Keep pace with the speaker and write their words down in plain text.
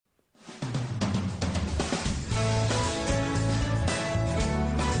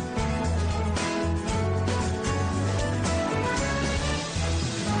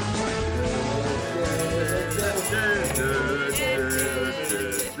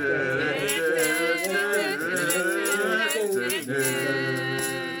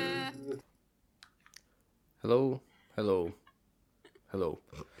Hello.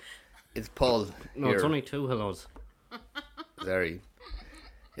 It's Paul No, here. it's only two hellos. Sorry.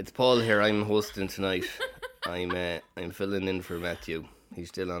 It's Paul here. I'm hosting tonight. I'm filling in for Matthew. He's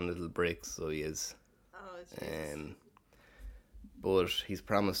still on little breaks, so he is. Oh, Jesus. But he's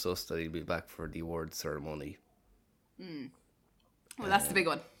promised us that he'll be back for the award ceremony. Well, that's the big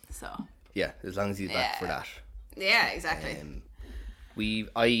one. So. Yeah, as long as he's back for that. Yeah, exactly. We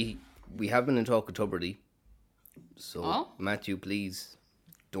have been in talk with Tuberty. So Oh? Matthew, please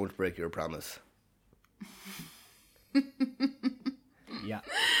don't break your promise. Yeah.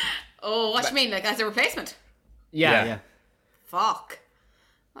 Oh, what you mean? Like as a replacement? Yeah. Fuck.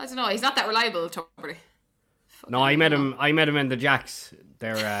 I don't know. He's not that reliable, Tuberty. No, I met him in the Jacks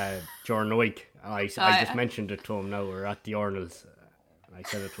there during the week. I just mentioned it to him now. We're at the Ornals. And I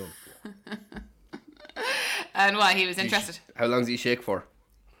said it to him. And why? He was interested. How long's he shake for?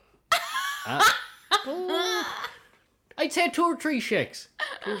 I'd say 2 or 3 shakes.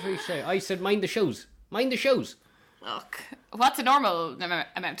 2 or 3 shakes. I said, mind the shows. Mind the shows. Look. What's a normal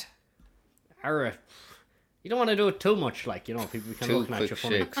amount? You don't want to do it too much, like, you know, people can 2 looking at you quick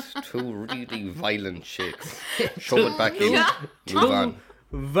funny. shakes. 2 really violent shakes. Shove it back in. Move on.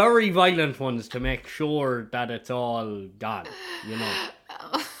 Very violent ones to make sure that it's all gone, you know.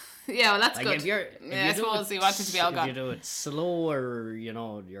 Yeah, well, that's Like good. if I suppose he wanted to be all if gone. you do it slower, you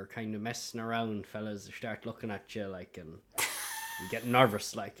know, you're kind of messing around, fellas start looking at you like and you get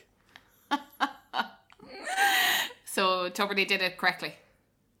nervous, like. So Tuberty did it correctly.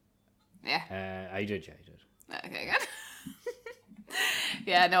 Yeah. I did. Okay, good.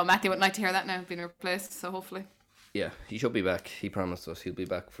 Yeah, no, Matthew wouldn't like to hear that now, being replaced, so hopefully. Yeah, he should be back. He promised us he'll be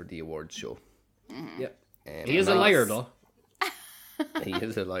back for the awards show. Yeah. He is a liar, though. He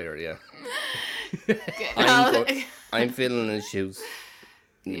is a liar, yeah. No, I'm feeling his shoes.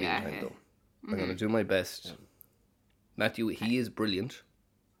 In the Yeah, meantime, yeah. though. I'm going to do my best. Matthew, he is brilliant,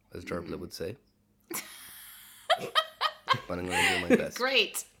 as Derpla would say. But I'm going to do my best.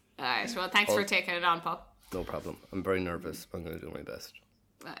 Great. All right, well, thanks for taking it on, Paul. No problem. I'm very nervous, but I'm going to do my best.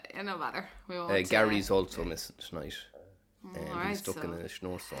 No matter. We won't. Gary's also missing tonight. alright, He's stuck so- in a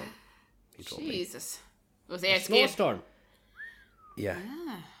snowstorm. He told me. Jesus. Was there skiing? Snowstorm. Yeah.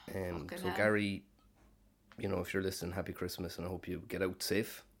 fucking So hell. Gary, you know, if you're listening, happy Christmas, and I hope you get out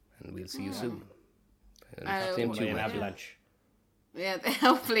safe, and we'll see you soon. And same to Play you, an Matthew. avalanche. Yeah,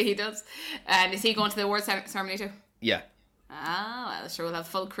 hopefully he does. And is he going to the awards ceremony too? Yeah, Ah, well, sure, we'll have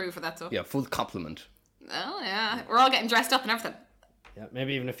full crew for that, so. yeah, full compliment. Oh, yeah. We're all getting dressed up and everything. Yeah,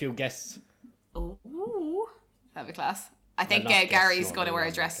 maybe even a few guests. Ooh. That'd be class. I think not guests, Gary's no, going to no, wear a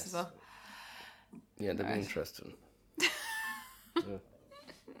not dress guests. as well. Yeah, that'd be interesting.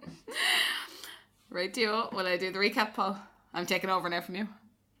 Right, Dio. Will I do the recap, Paul? I'm taking over now from you.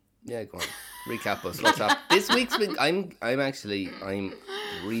 Yeah, go on. Recap us. What's up? This week's been. I'm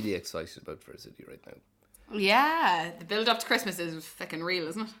really excited about Fair City right now. Yeah, the build up to Christmas is fucking real,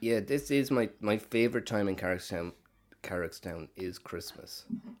 isn't it? Yeah, this is my favorite time in Carrickstown. Carrickstown is Christmas.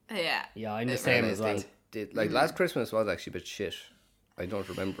 Yeah. Yeah, I'm the same as well. Last Christmas was actually a bit shit. I don't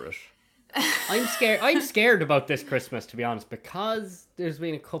remember it. I'm scared about this Christmas, to be honest, because there's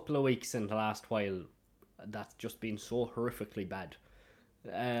been a couple of weeks in the last while that's just been so horrifically bad.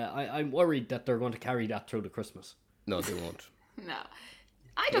 I'm worried that they're going to carry that through the Christmas. No, they won't. No.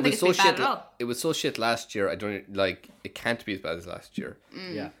 I don't think it's been bad at all. It was so shit last year. I don't like. It can't be as bad as last year.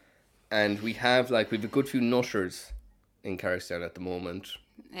 Yeah. And we have a good few nutters in Carrickstown at the moment.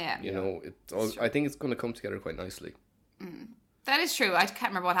 Yeah. You know, I think it's going to come together quite nicely. That is true. I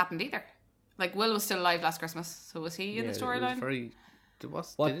can't remember what happened either. Like, Will was still alive last Christmas, so was he in the storyline?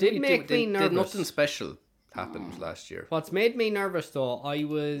 What did make me nervous? Nothing special happened last year. What's made me nervous, though, I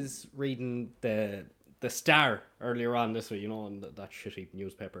was reading the Star earlier on this week, you know, in that shitty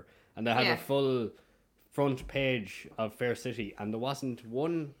newspaper, and they had a full front page of Fair City, and there wasn't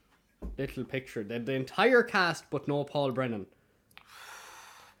one little picture. They had the entire cast, but no Paul Brennan.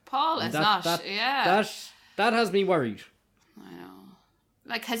 Paul is not. That has me worried. I know.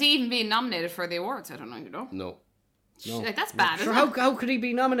 Like, has he even been nominated for the awards? I don't know, you know? No. Like, that's bad, Sure, isn't it? how could he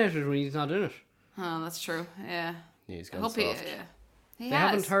be nominated when he's not in it? Oh, that's true. Yeah. Yeah, he's I gone hope he. soft. Yeah. He They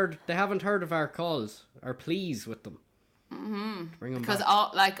has. haven't heard of our calls, our pleas with them. Mm-hmm. Bring them Because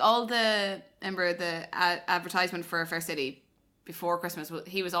back. all the remember the advertisement for Fair City before Christmas,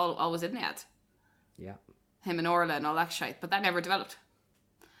 he was always in the ads. Yeah. Him and Orla and all that shite, but that never developed.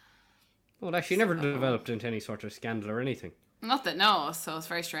 Well, it actually never developed into any sort of scandal or anything. Not that no, so it's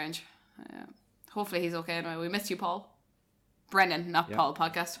very strange. Yeah. Hopefully he's okay anyway. We missed you, Paul. Brennan, not Paul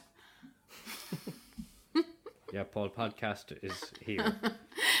podcast. Yeah, Paul podcast is here.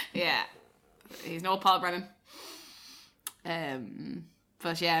 Yeah. He's no Paul Brennan.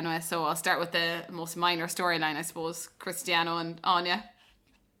 But yeah, anyway, so I'll start with the most minor storyline, I suppose. Cristiano and Anya.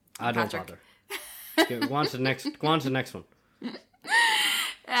 I don't bother. Go on to the next. Go on to the next one.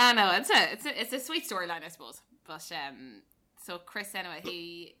 No, it's a sweet storyline, I suppose. But so Chris anyway,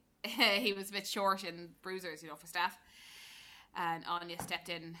 he was a bit short in bruisers, for staff, and Anya stepped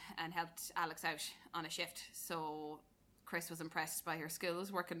in and helped Alex out on a shift. So Chris was impressed by her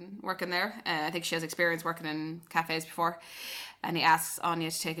skills working there. I think she has experience working in cafes before, and he asks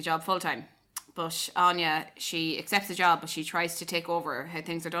Anya to take a job full time. But Anya, she accepts the job, but she tries to take over how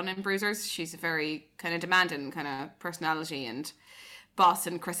things are done in Bruisers. She's a very kind of demanding kind of personality and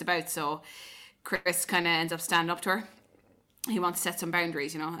bossing Chris about. So Chris kind of ends up standing up to her. He wants to set some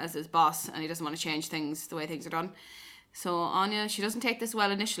boundaries, as his boss, and he doesn't want to change things the way things are done. So Anya, she doesn't take this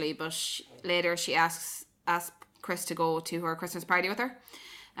well initially, but later she asks Chris to go to her Christmas party with her.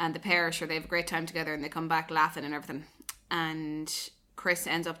 And the pair, sure, they have a great time together, and they come back laughing and everything. And Chris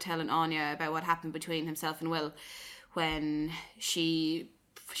ends up telling Anya about what happened between himself and Will when she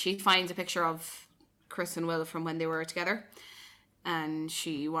finds a picture of Chris and Will from when they were together, and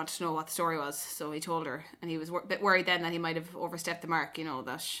she wanted to know what the story was. So he told her, and he was a bit worried then that he might have overstepped the mark,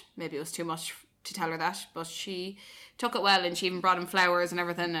 that maybe it was too much to tell her that, but she took it well, and she even brought him flowers and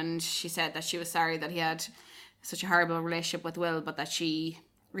everything, and she said that she was sorry that he had such a horrible relationship with Will, but that she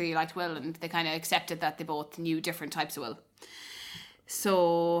really liked Will, and they kind of accepted that they both knew different types of Will.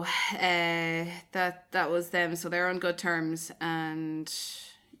 So that was them. So they're on good terms, and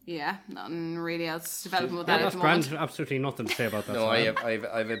yeah, nothing really else developing with that. That's grand. Absolutely nothing to say about that. No, I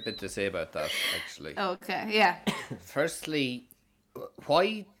have a bit to say about that actually. Okay, yeah. Firstly,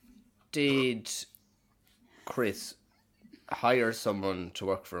 why did Chris hire someone to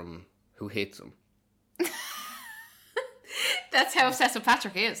work for him who hates him? That's how obsessed with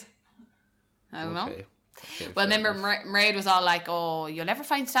Patrick he is. I don't know. Okay, well, remember, Mairead was all like, "Oh, you'll never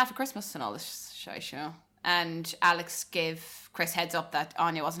find staff at Christmas," and all this shit, And Alex gave Chris heads up that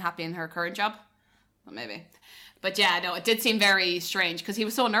Anya wasn't happy in her current job. Well, maybe. But yeah, no, it did seem very strange because he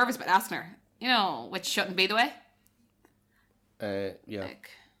was so nervous about asking her, which shouldn't be the way. Yeah,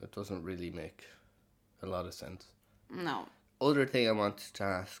 it doesn't really make a lot of sense. No. Other thing I wanted to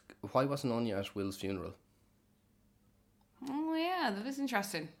ask, why wasn't Anya at Will's funeral? Oh, yeah, that is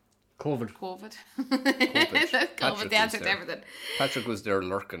interesting. COVID. COVID, Patrick the answer to everything. Patrick was there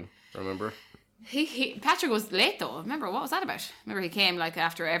lurking, remember? Patrick was late though. Remember, what was that about? Remember, he came like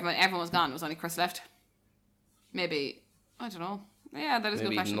after everyone was gone. It was only Chris left. Maybe, I don't know. Yeah, that is a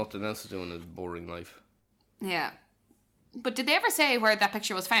good question. Maybe nothing else to do in his boring life. Yeah. But did they ever say where that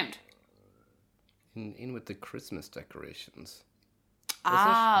picture was found? In with the Christmas decorations.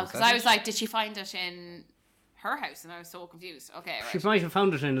 Because I was like, did she find it in her house? And I was so confused. Okay, right. She might have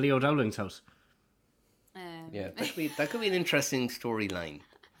found it in Leo Dowling's house. Yeah, that could be an interesting storyline.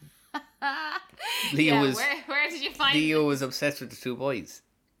 Where did you find Leo was obsessed with the two boys.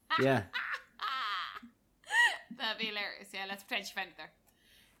 Yeah. That'd be hilarious. Yeah, let's pretend she found it there.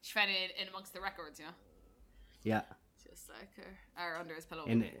 She found it in amongst the records, Yeah. Just like or under his pillow.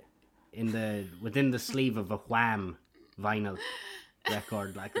 Within the sleeve of a Wham vinyl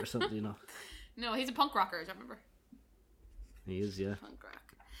record, like, or something, No, he's a punk rocker, do you remember? He is, yeah. Punk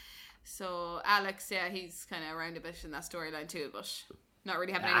rock. So Alex, yeah, he's kind of around a bit in that storyline too, but not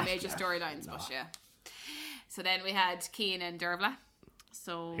really having any major storylines, but yeah. So then we had Cian and Dervla.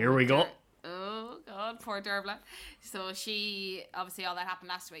 So here we go. Oh God, poor Dervla. So she, obviously all that happened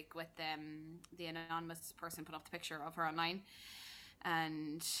last week with the anonymous person put up the picture of her online,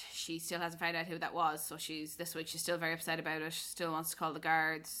 and she still hasn't found out who that was. So this week she's still very upset about it. Still wants to call the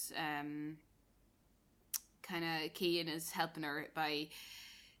guards. Kind of Cian is helping her by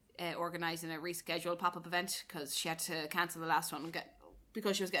organising a rescheduled pop-up event because she had to cancel the last one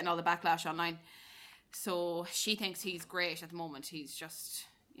because she was getting all the backlash online. So she thinks he's great at the moment. He's just,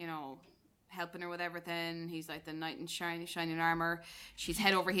 helping her with everything. He's like the knight in shining armor. She's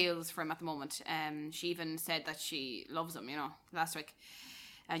head over heels for him at the moment. She even said that she loves him, last week.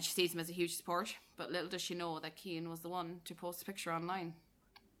 And she sees him as a huge support. But little does she know that Cian was the one to post the picture online.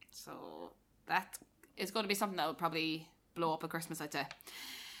 So that is going to be something that will probably blow up at Christmas, I'd say.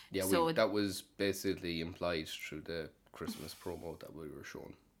 Yeah, that was basically implied through the Christmas promo that we were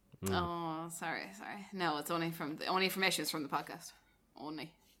shown. Oh, sorry. No, it's only information is from the podcast.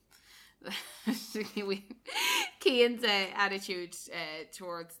 Only. Cian's attitude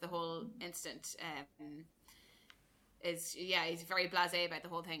towards the whole incident is, he's very blasé about the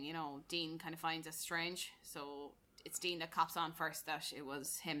whole thing. Dean kind of finds it strange, so it's Dean that cops on first that it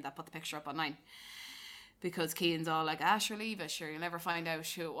was him that put the picture up online, because Cian's all like, sure, leave it, sure, you'll never find out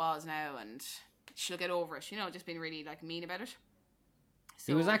who it was now, and she'll get over it. You know, just being really like mean about it.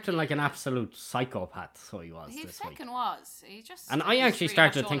 He was acting like an absolute psychopath, so he was He this week. fucking was. He just. And I he's actually really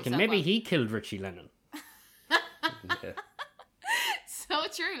started not showing thinking himself maybe well. he killed Richie Lennon. Yeah. So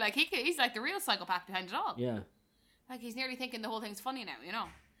true. Like he's like the real psychopath behind it all. Yeah. Like he's nearly thinking the whole thing's funny now, you know.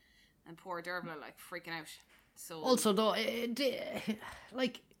 And poor Dervla like freaking out. So Also, though,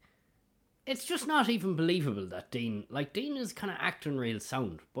 like, it's just not even believable that Dean is kind of acting real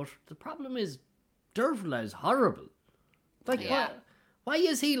sound. But the problem is, Dervla is horrible. Like, Yeah. why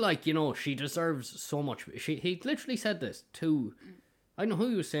is he like, you know, she deserves so much? He literally said this to, I don't know who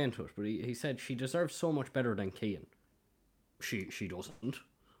he was saying to it, but he said she deserves so much better than Cian. She doesn't.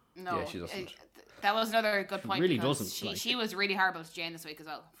 no, Yeah, she doesn't. That was another good point. really because doesn't, She was really horrible to Jane this week as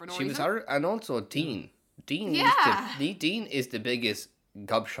well for no She was reason. hard, and also Dean. Dean, Yeah. Dean is the biggest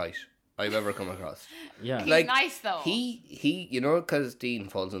gobshite I've ever come across. Yeah. He's nice though. He, you know, because Dean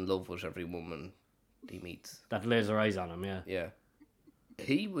falls in love with every woman he meets. That lays her eyes on him, yeah. Yeah,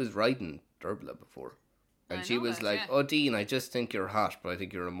 he was riding Dervla before, and I she know was that, like, yeah. "Oh, Dean, I just think you're hot, but I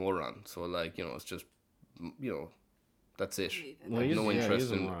think you're a moron." So, like, you know, it's just, you know, that's it. Well, Like, he is- no yeah, he interest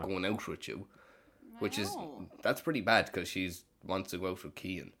is a in moron. going out with you, which is know. that's pretty bad because she's wants to go out with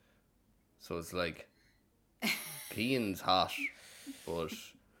Cian. So it's like, Cian's hot, but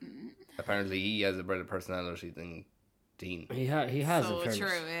apparently he has a better personality than Dean. He has so in fairness.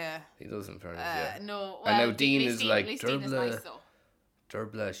 true, yeah. He does, in fairness, yeah. No, well, And now at Dean least is like, at least Dean is nice, Dervla. though.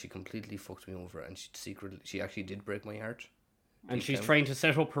 Dervla, she completely fucked me over, and she actually did break my heart. And Deep she's down. trying to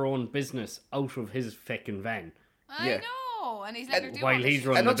set up her own business out of his fucking van. I Yeah. know, and he's letting her do While all this he's shit.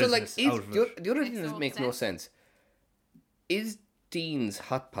 running And the also, like, business out of it. the other Makes thing that no makes no sense is Dean's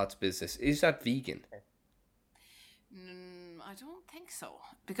Hot Pots business, is that vegan? I don't think so.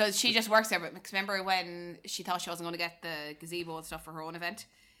 Because she just works there. Because remember when she thought she wasn't going to get the gazebo and stuff for her own event?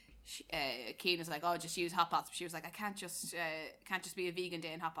 Cian was like, "Oh, just use hot pots." But she was like, "I can't just be a vegan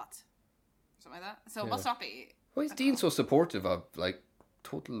day in hot pots." Something like that. So it must not be. Why is Dean so supportive of, like,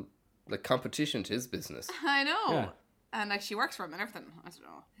 total, like, competition to his business? I know. Yeah. And like she works for him and everything. I don't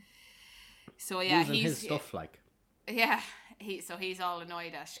know. So yeah, Using he's his stuff, like. Yeah, he's all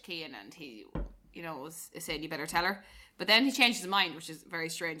annoyed at Cian, and he, you know, is saying you better tell her. But then he changes his mind, which is very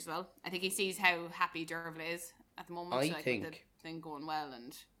strange as well. I think he sees how happy Dervla is at the moment, I like with the think- thing going well,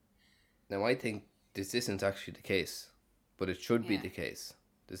 and Now, I think this isn't actually the case, but it should be Yeah. the case.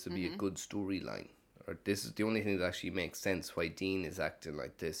 This would be a good storyline. Or this is the only thing that actually makes sense why Dean is acting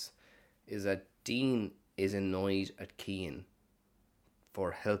like this, is that Dean is annoyed at Cian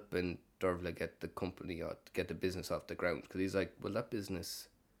for helping Dervla get the company out, get the business off the ground. Because he's like, well, that business,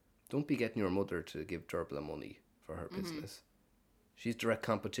 don't be getting your mother to give Dervla money for her business. She's direct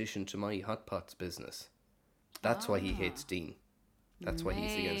competition to my Hot Pots business. That's why he hates Dean. That's why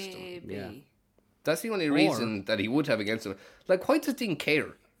he's against him. maybe. Yeah. That's the only reason that he would have against him. Like, why does Dean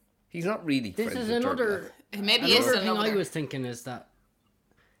care? He's not really This friends is with another. Maybe he is Another in thing love with I her. was thinking is that.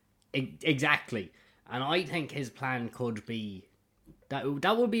 Exactly. And I think his plan could be. That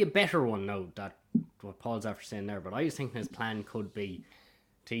would be a better one now, that what Paul's after saying there. But I was thinking his plan could be.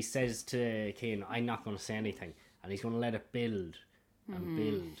 He says to Cian, "I'm not going to say anything," and he's going to let it build and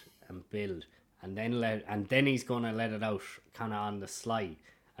build and build, and then he's going to let it out kind of on the sly,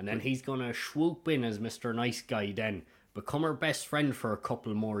 and then he's going to swoop in as Mr. Nice Guy, then become her best friend for a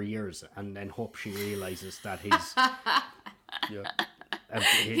couple more years, and then hope she realizes that he's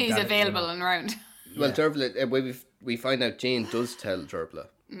He's available and around. Well, Dervla, we find out Jane does tell Dervla.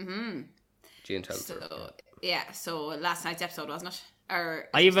 Jane tells her. So yeah, so last night's episode, wasn't it? Or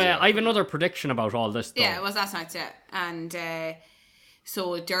I have another prediction about all this, though. yeah, it was last night's, yeah. And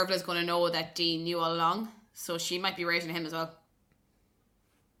so Dervla's going to know that Dean knew all along, so she might be raising him as well.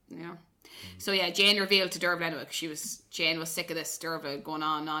 You know? So yeah, Jane revealed to Dervla anyway, because Jane was sick of this Dervla going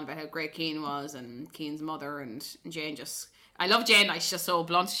on and on about how great Cian was and Cian's mother, and Jane just... I love Jane, like, she's just so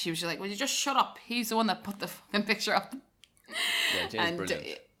blunt. She was just like, "Will you just shut up? He's the one that put the fucking picture up." Yeah, Jane's And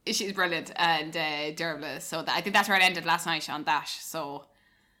brilliant. she's brilliant. And Dervla, so I think that's where it ended last night on that. So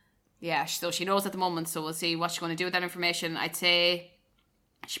yeah, so she knows at the moment, so we'll see what she's going to do with that information. I'd say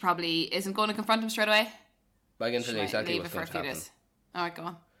she probably isn't going to confront him straight away. I can tell She you might exactly leave what's it for a going to few happen. days.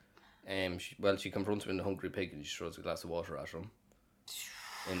 Alright, go on. She confronts him in the Hungry Pig and she throws a glass of water at him.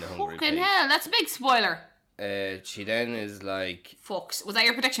 In the Hungry Fucking Pig. hell, that's a big spoiler. She then is like, Fucks. Was that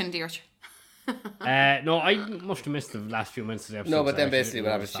your prediction, Deirdre? No, I must have missed the last few minutes of the episode. no, but so I then actually basically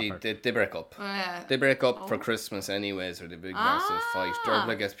didn't what notice happens, that part. they break up. Yeah. They break up for Christmas anyways, or the big massive fight. Ah.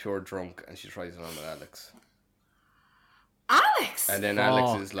 Dervla gets pure drunk and she tries it on with Alex. Alex! And then Fuck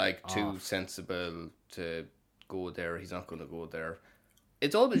Alex is like too off. sensible to go there. He's not going to go there.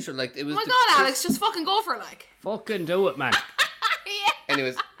 It's all been true. Like it was. Oh my god, Alex, just fucking go for it, like. Fucking do it, man. Yeah.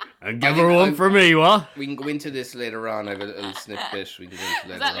 Anyways, And give her one for me, what? we can go into this later on. I have a little snippet we can go into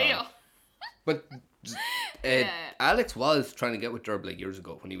later Is that on. Leo? But Alex was trying to get with Derby like years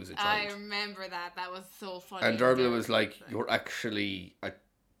ago when he was a I child. remember that. That was so funny. And Derby was like, "You're actually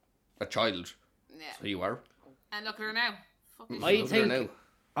a child." Yeah. So you are. And look at her now. Fucking I Look at her think, now.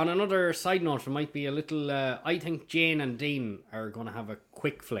 on another side note, it might be a little... I think Jane and Dean are going to have a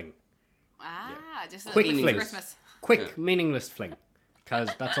quick fling. Just a Quick little fling. Christmas. Quick, meaningless fling. Because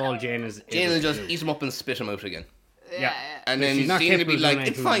that's all Jane is Jane will able to just do. eat him up and spit him out again. Yeah. And But then she's not Dean will be capable of like, doing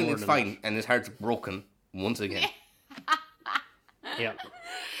 "It's anything fine, more it's than fine," and his heart's broken once again. Yeah.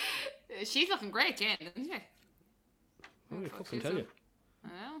 She's looking great, Jane, isn't she? Let me fucking tell you. I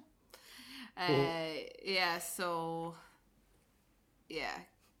know. Yeah, so...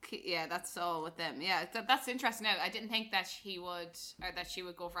 Yeah, that's all with them. Yeah, that's interesting now. I didn't think that she would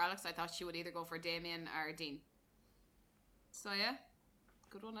go for Alex. I thought she would either go for Damien or Dean. So yeah,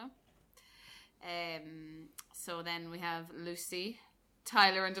 good one now. So then we have Lucy,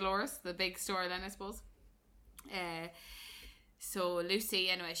 Tyler and Dolores, the big storyline, I suppose. So Lucy,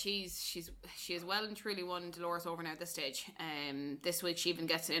 anyway, she has well and truly won Dolores over now at this stage. This week she even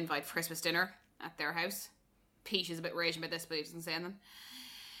gets an invite for Christmas dinner at their house. Pete is a bit raging about this, but he doesn't say anything.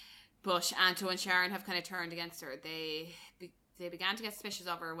 But Anto and Sharon have kind of turned against her. They began to get suspicious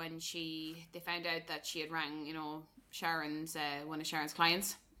of her when they found out that she had rang, Sharon's one of Sharon's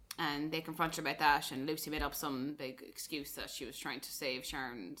clients, and they confronted her about that. And Lucy made up some big excuse that she was trying to save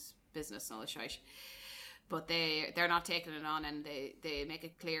Sharon's business and all this shit. But they're not taking it on, and they make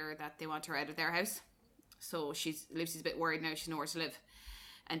it clear that they want her out of their house. So Lucy's a bit worried now. She's nowhere to live.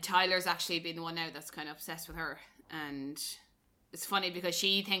 And Tyler's actually been the one now that's kind of obsessed with her. And it's funny because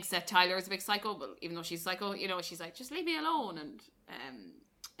she thinks that Tyler is a big psycho, but even though she's psycho, she's like, just leave me alone. And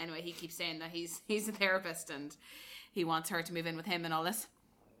anyway, he keeps saying that he's a therapist and he wants her to move in with him and all this.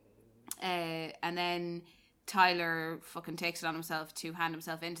 And then Tyler fucking takes it on himself to hand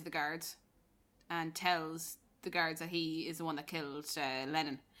himself into the guards and tells the guards that he is the one that killed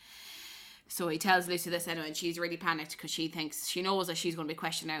Lennon. So he tells Lucy this anyway, and she's really panicked because she knows that she's going to be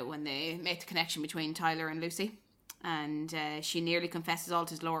questioned out when they make the connection between Tyler and Lucy. And she nearly confesses all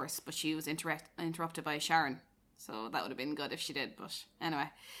to Dolores, but she was interrupted by Sharon. So that would have been good if she did. But anyway,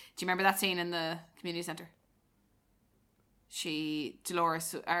 do you remember that scene in the community centre?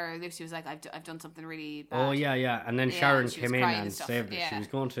 Dolores or Lucy was like, I've done something really bad. Oh, yeah. And then Sharon came in and stuff. saved it. Yeah. She was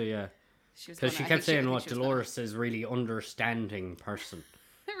going to, yeah. Because she I kept think saying I what think she was Dolores is really understanding person.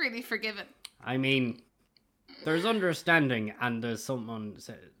 really forgiven. I mean, there's understanding and there's someone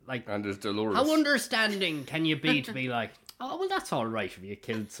like, And there's Dolores. how understanding can you be to be like, oh well, that's all right if you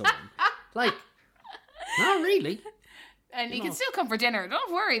killed someone. Like, not really. And you can still come for dinner.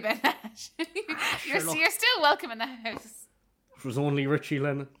 Don't worry about that. You're still welcome in the house. It was only Richie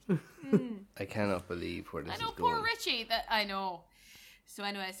Lennon. I cannot believe where this I know, is going. poor Richie. That I know. So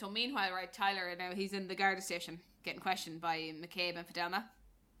anyway, meanwhile, right, Tyler now he's in the Garda station getting questioned by McCabe and Fidelma,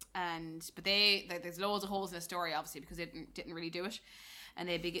 but there's loads of holes in the story obviously because they didn't really do it, and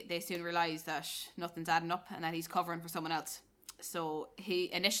they soon realise that nothing's adding up and that he's covering for someone else. So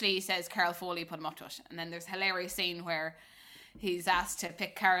he initially says Carol Foley put him up to it, and then there's a hilarious scene where he's asked to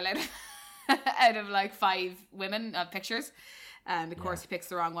pick Carol out of like 5 women pictures, and of course he picks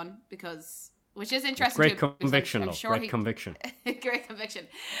the wrong one which is interesting. Great too, conviction, I'm sure great conviction. Great conviction.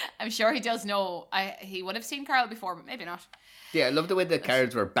 I'm sure he does know. He would have seen Carol before, but maybe not. Yeah, I love the way the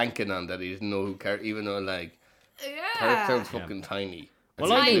cards were banking on that he didn't know who Carol, even though like Carol sounds fucking tiny.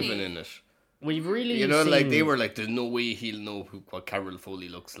 Well, and I he's think- living in it. We've really like seen... they were like, there's no way he'll know what Carol Foley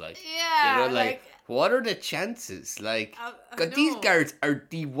looks like. Yeah, like what are the chances? Like, I God, these know. guards are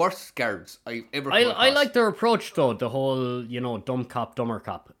the worst guards I've ever. Come I across. like their approach though. The whole dumb cop, dumber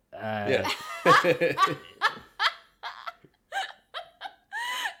cop. Yeah.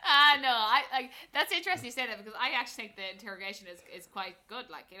 No, I like that's interesting you say that because I actually think the interrogation is quite good,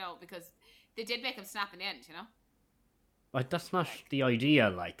 because they did make him snap in the end, Like, that's not the idea,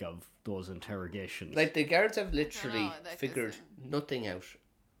 of those interrogations. Like the guards have literally like, figured nothing out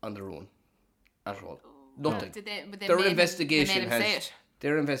on their own, at all. Nothing. But they Their made investigation him say has it.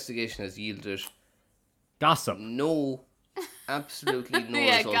 their investigation has yielded Gossip. absolutely no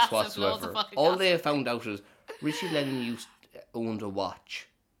Yeah, results gossip, loads of whatsoever. fucking All gossip. they have found out is Richie Lennon owned a watch.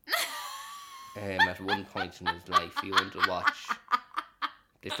 At one point in his life, he owned a watch.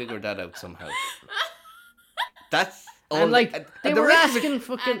 They figured that out somehow. That's all. And they and the were rest of it- asking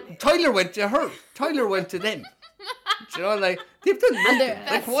fucking... Tyler went to her. Tyler went to them. Do you know, they've done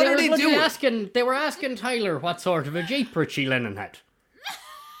nothing. What are they doing? They were asking Tyler what sort of a Jeep Richie Lennon had.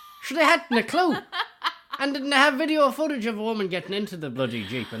 Sure, they hadn't a clue. And didn't they have video footage of a woman getting into the bloody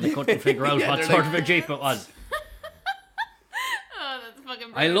Jeep and they couldn't figure out what sort of a Jeep it was. Oh, that's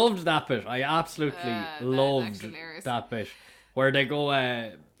fucking brilliant. I loved that bit. I absolutely loved that bit. Where they go,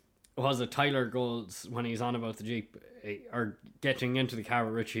 was it Tyler goes, when he's on about the Jeep, or getting into the car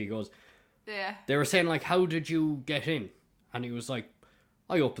with Richie, he goes, yeah. They were saying, like, how did you get in? And he was like,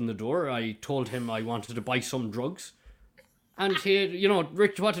 I opened the door, I told him I wanted to buy some drugs. And he, you know,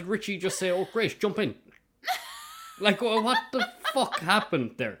 what did Richie just say? Oh, great, jump in. Like, what the fuck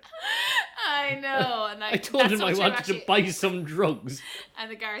happened there? I know. And I told him I wanted to buy some drugs. And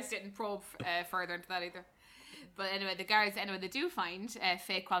the guards didn't probe further into that either. But anyway, the guards, they do find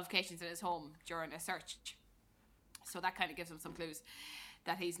fake qualifications in his home during a search. So that kind of gives them some clues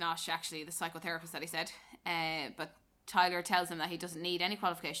that he's not actually the psychotherapist that he said. But Tyler tells him that he doesn't need any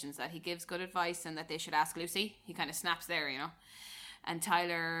qualifications, that he gives good advice and that they should ask Lucy. He kind of snaps there, you know. And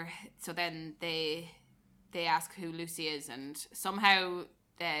Tyler, so then they ask who Lucy is, and somehow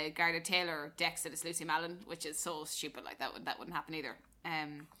Garda Taylor decks that it's Lucy Mallon, which is so stupid. Like that wouldn't happen either.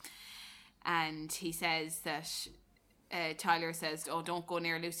 And he says that Tyler says, "Oh, don't go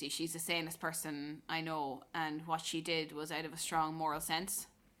near Lucy. She's the sanest person I know, and what she did was out of a strong moral sense."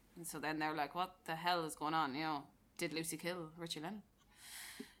 And so then they're like, "What the hell is going on? You know, did Lucy kill Richie Lennon?"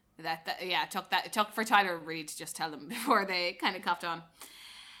 It took for Tyler really to just tell them before they kind of copped on.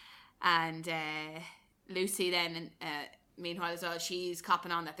 And Lucy then, meanwhile as well, she's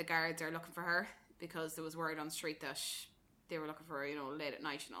copping on that the guards are looking for her because there was word on the street that they were looking for her, you know, late at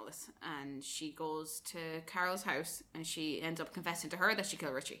night and all this. And she goes to Carol's house and she ends up confessing to her that she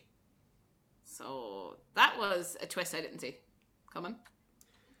killed Richie. So that was a twist I didn't see coming.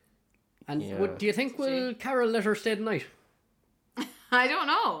 And do you think will Carol let her stay the night? I don't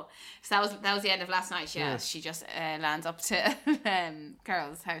know. So that was the end of last night. Yeah. She just lands up to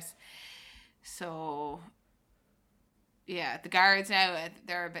Carol's house. So yeah, the guards now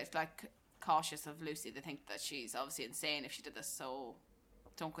they're a bit like cautious of Lucy. They think that she's obviously insane if she did this. So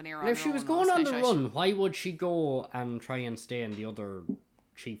don't go near her. And if she was going on the run, why would she go and try and stay in the other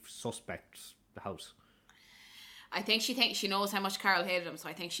chief suspect's house? I think she knows how much Carol hated him, so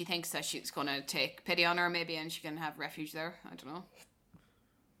I think she thinks that she's going to take pity on her maybe and she can have refuge there. I don't know.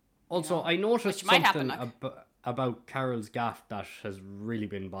 Also, you know, I noticed something about Carol's gaff that has really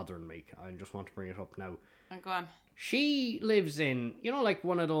been bothering me. I just want to bring it up now. Oh, go on. She lives in, you know, like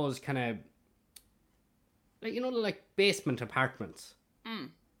one of those kind of, like, you know, like basement apartments. Mm.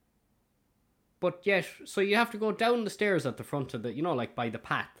 But yet, so you have to go down the stairs at the front of the, you know, like by the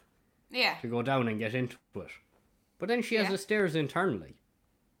path. Yeah. To go down and get into it. But then she has the stairs internally.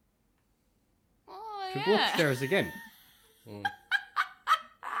 Oh, to go upstairs again.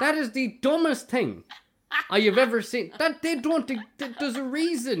 That is the dumbest thing I have ever seen. That they don't. There's a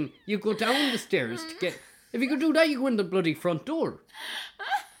reason you go down the stairs to get. If you could do that, you go in the bloody front door.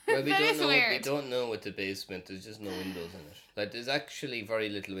 Well, we don't know what the basement. There's just no windows in it. Like there's actually very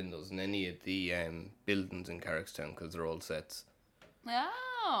little windows in any of the buildings in Carrickstown because they're all sets.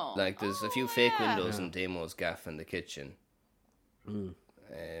 Oh. Like there's a few fake windows in Damo's gaff in the kitchen. Mm.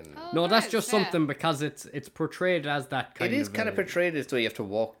 No, that's just something because it's portrayed as that kind of... It is kind of portrayed as though you have to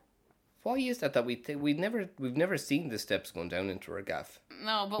walk. Why is that we've never seen the steps going down into our gaff?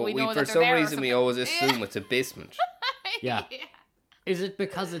 No, but we know that for some reason we always assume it's a basement. Yeah. Is it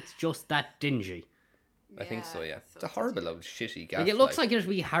because it's just that dingy? I think so, yeah. It's a horrible old shitty gaff. Like, it looks like it'd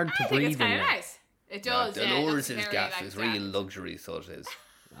be hard to breathe in. It's kind of nice. It does, yeah. Dolores' gaff is real luxury, so it is.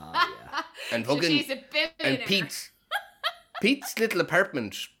 Oh, yeah. And fucking... She's a billionaire. And Pete's little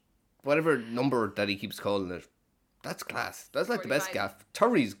apartment, whatever number that he keeps calling it, that's class. That's like 45. The best gaff.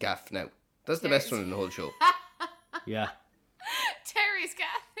 Terry's gaff now. That's the best one in the whole show. Yeah. Terry's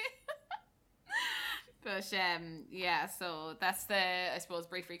gaff. But yeah, so that's the, I suppose,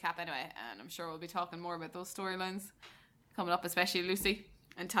 brief recap anyway, and I'm sure we'll be talking more about those storylines coming up, especially Lucy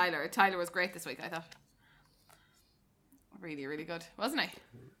and Tyler. Tyler was great this week, I thought. Really, really good, wasn't he?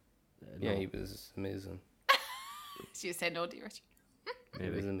 Yeah, he was amazing. She said no to you, Richard.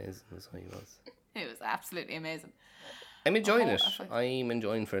 It was amazing, that's what he was. It was absolutely amazing. I'm enjoying it. I'm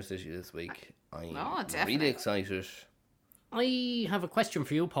enjoying First Issue this week. I'm really excited. I have a question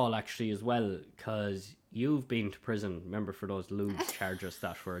for you, Paul, actually, as well, because you've been to prison, remember, for those lewd charges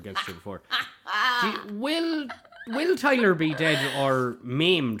that were against you before. Will Tyler be dead or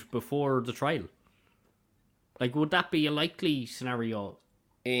maimed before the trial? Like, would that be a likely scenario?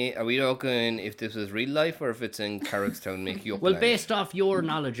 Are we talking if this is real life or if it's in Carrickstown, make you up? Well, based off your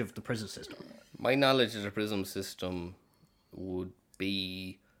knowledge of the prison system. My knowledge of the prison system would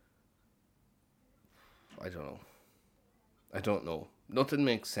be... I don't know. I don't know. Nothing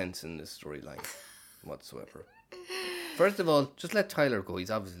makes sense in this storyline whatsoever. First of all, just let Tyler go.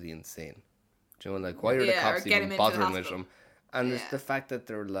 He's obviously insane. Do you know, like, why are the cops even bothering with him? And it's the fact that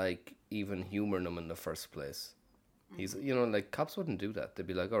they're, like, even humouring him in the first place. He's, you know, like, cops wouldn't do that. They'd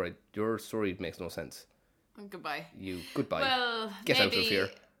be like, all right, your story makes no sense. Goodbye. Goodbye. Well, get out of here.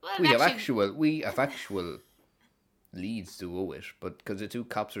 Well, we have actual leads to go with, but because the two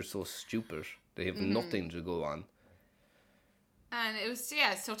cops are so stupid, they have nothing to go on. And it was,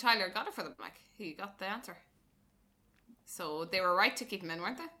 so Tyler got it for them. Like, he got the answer. So they were right to keep him in,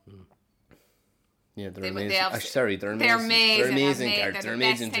 weren't they? Yeah, they're amazing. They're amazing. They're amazing characters. They're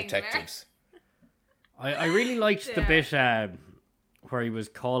amazing detectives. I really liked the bit where he was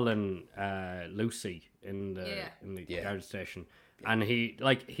calling Lucy in the guard station, and he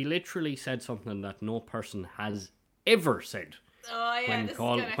literally said something that no person has ever said. Oh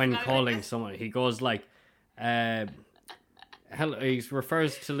yeah, when calling someone, he goes like, hello. He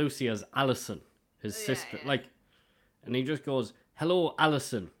refers to Lucy as Alison, his sister, like, and he just goes, "Hello,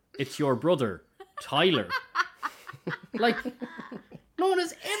 Alison. It's your brother, Tyler." Like, no one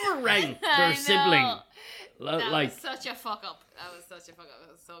has ever rang their sibling. That was such a fuck up. It was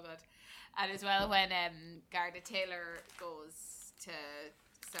so good. And as well, when Garda Taylor goes to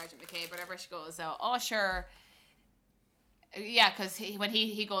Sergeant McCabe, whatever, she goes, "Oh sure." Yeah, because when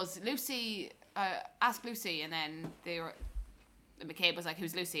he goes, "Lucy, ask Lucy," and then McCabe was like,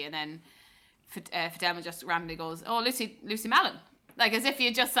 "Who's Lucy?" And then Fidelma just randomly goes, "Oh, Lucy Mallon," like as if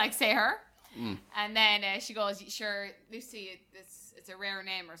you just like say her. And then she goes, "Sure, Lucy, it's a rare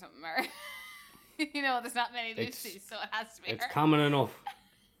name or something, or you know, there's not many Lucys, so it has to be it's her." common enough.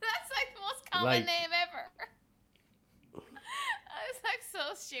 That's like the most common name ever. It's like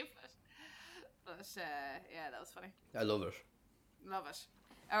so stupid. But that was funny. I love it. Love it.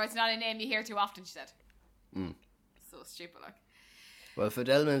 Or it's not a name you hear too often, she said. So stupid, like. Well,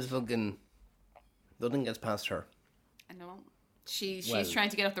 Fidelma's fucking... Nothing gets past her. I know. She's trying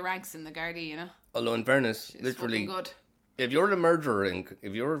to get up the ranks in the Gardaí, you know. Although in fairness, She's literally... good. If you're a murderer and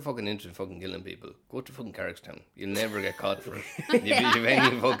if you're fucking into fucking killing people, go to fucking Carrickstown. You'll never get caught for it. If you have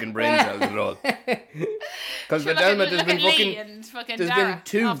any fucking brain cells at all. Because Fidelma,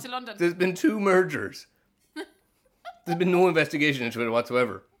 there's been two murders. There's been no investigation into it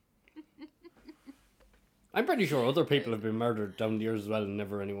whatsoever. I'm pretty sure other people have been murdered down the years as well and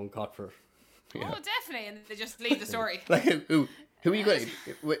never anyone caught for it. Yeah. Oh, definitely, and they just leave the story. Like, who are you going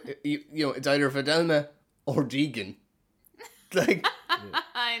to... You know, it's either Fidelma or Deegan. Like,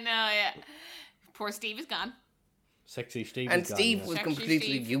 I know, yeah. Poor Steve is gone. Sexy Steve. And Steve was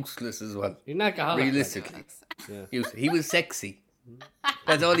completely useless as well. He's an alcoholic. Realistically. He was sexy.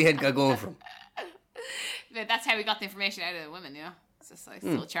 That's all he had got going from. But that's how we got the information out of the women, you know. It's just like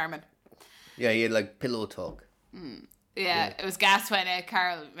so charming. Yeah, he had like pillow talk. Yeah, it was gas when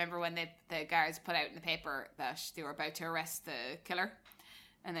Carl, remember when the guards put out in the paper that they were about to arrest the killer?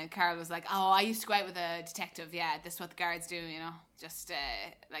 And then Carl was like, "Oh, I used to go out with a detective. Yeah, this is what the guards do, you know. Just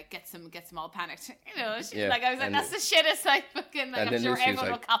like get them all panicked, you know." Like I was like, "That's the shittest like fucking." Like I'm sure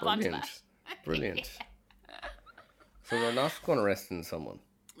everyone will cop onto that. Brilliant. So they're not going to arrest someone.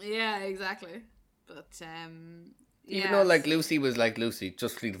 Yeah, exactly. But even though like Lucy was like, "Lucy,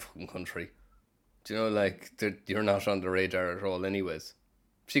 just flee the fucking country." Do you know, like you're not on the radar at all, anyways.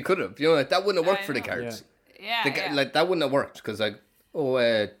 She could have, you know, like that wouldn't have worked for the guards. Yeah. Like that wouldn't have worked because like.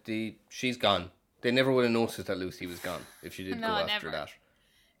 She's gone. They never would have noticed that Lucy was gone if she did go after that.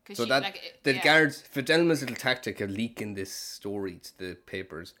 So the guards, Fidelma's little tactic of leaking this story to the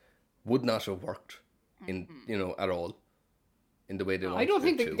papers would not have worked at all in the way they wanted. I don't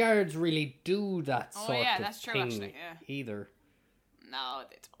think the guards really do that sort of that's true, thing actually, either. No,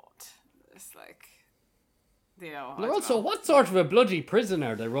 they don't. It's like, you know. Also, what sort of a bloody prison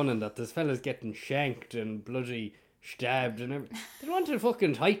are they running that this fella's getting shanked and bloody stabbed and everything? They want to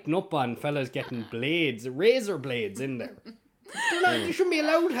fucking tighten up on fellas getting razor blades in there. They shouldn't be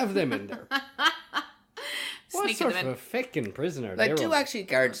allowed to have them in there. What sort of a fucking prisoner? Like, do actually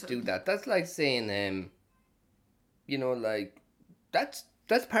guards do that? That's like saying, like that's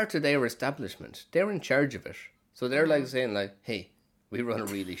part of their establishment. They're in charge of it, so they're like saying like, "Hey, we run a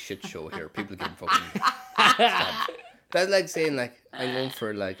really shit show here. People get fucking stabbed." That's like saying like, "I'm going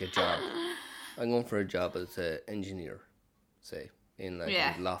for like a job. I'm going for a job as an engineer, say, in like a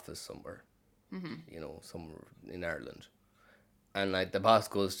little office somewhere, somewhere in Ireland. And like the boss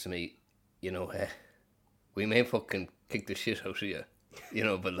goes to me, we may fucking kick the shit out of you,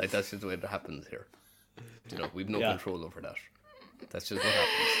 but like that's just the way it happens here. We've no control over that. That's just what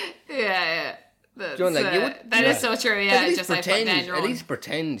happens. Yeah. That's, you know, like, that is so true, yeah. Just like putting down your at own. least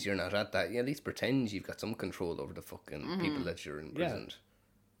pretend you're not at that. Yeah, at least pretend you've got some control over the fucking people that you're imprisoned.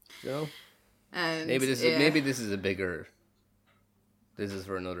 You know? And, Maybe this is a bigger... This is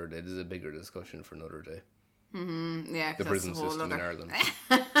for another day. This is a bigger discussion for another day. Yeah, the prison system in Ireland.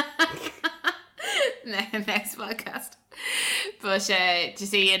 Next podcast. But do you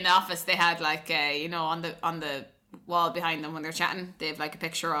see in the office they had like on the wall behind them when they're chatting, they have like a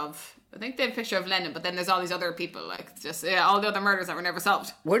picture of, I think they have a picture of Lennon, but then there's all these other people, like just all the other murders that were never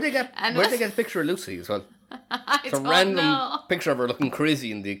solved. Where'd they get a picture of Lucy as well? It's a random picture of her looking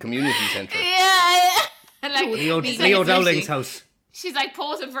crazy in the community centre. Yeah. Like, Leo Dowling's house. She's like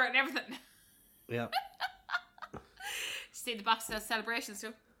posing for it and everything. Yeah. See the box of celebrations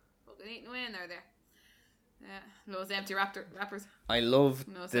too. Fucking eating away in there. Yeah, those empty wrappers. I love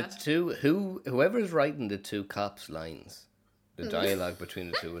the two whoever's writing the two cops' lines, the dialogue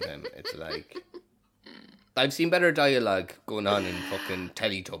between the two of them. It's like I've seen better dialogue going on in fucking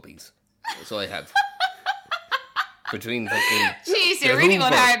Teletubbies. So I have. Between fucking. Jeez, you're really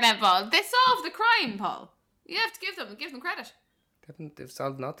going hard, then, Paul. They solved the crime, Paul. You have to give them credit. They've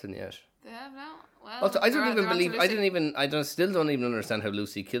solved nothing yet. They have now. Well, also, I still don't even understand how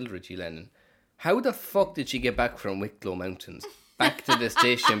Lucy killed Richie Lennon. How the fuck did she get back from Wicklow Mountains back to the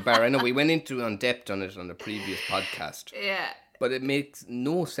station bar? I know we went into on depth on it on the previous podcast. Yeah. But it makes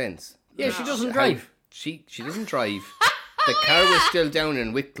no sense. Yeah, no. She doesn't drive. She doesn't drive. The car was still down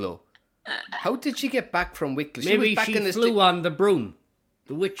in Wicklow. How did she get back from Wicklow? Maybe she flew on the broom.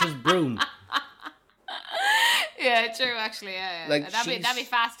 The witch's broom. Yeah, true, actually, yeah. Like, that'd be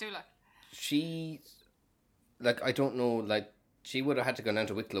fast too, like. I don't know, like, she would have had to go down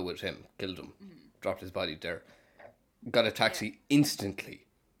to Wicklow with him, killed him, dropped his body there, got a taxi instantly,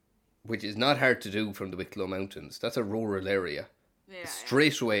 which is not hard to do from the Wicklow Mountains. That's a rural area. Yeah,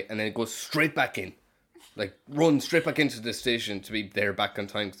 straight away, and then it goes straight back in. Like, run straight back into the station to be there back on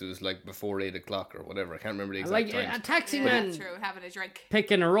time, because it was like before 8 o'clock or whatever. I can't remember the exact time. Like, a taxi man having a drink.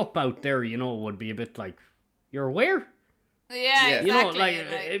 Picking her up out there, would be a bit like, you're where? Yeah, exactly. You know,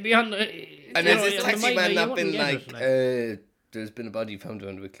 like beyond the... And has this taxi man not been like, there's been a body found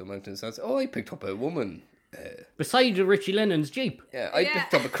on the Wicklow Mountains. So I picked up a woman. Beside Richie Lennon's Jeep. Yeah, I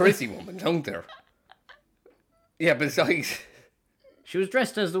picked up a crazy woman down there. Yeah, besides... She was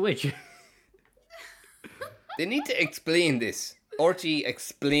dressed as the witch. They need to explain this. RTÉ,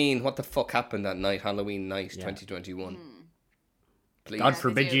 explain what the fuck happened that night, Halloween night, 2021. Please. God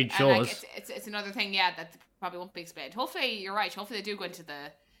forbid you'd show us. It's another thing, that probably won't be explained. Hopefully, you're right. Hopefully, they do go into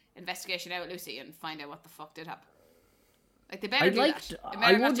the investigation out with Lucy and find out what the fuck did happen. Like, they better do that.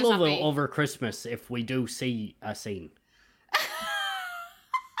 I would love it over Christmas if we do see a scene.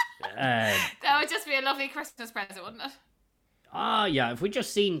 That would just be a lovely Christmas present, wouldn't it? Yeah, if we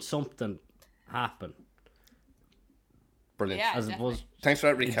just seen something happen. Brilliant. Yeah, as opposed, thanks for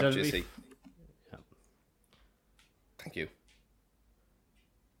that recap, JC. Yeah. Thank you.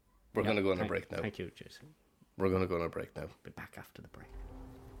 We're going to go on a break now. Thank you, Jason. We're going to go on a break now. Be back after the break.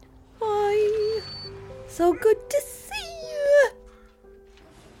 Hi. So good to see you.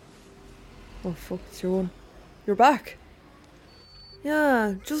 Oh, fuck, it's your one. You're back.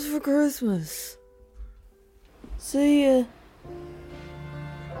 Yeah, just for Christmas. See ya.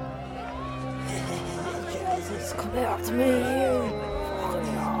 Jesus, come here to me here.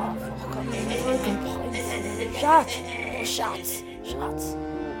 Fucking Shots.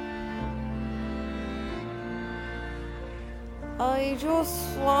 I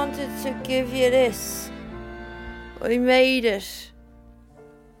just wanted to give you this. I made it.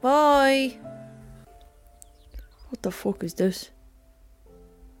 Bye. What the fuck is this?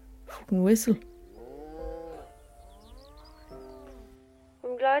 Fucking whistle.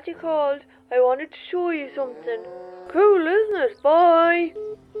 I'm glad you called. I wanted to show you something. Cool, isn't it? Bye.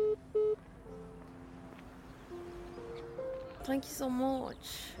 Thank you so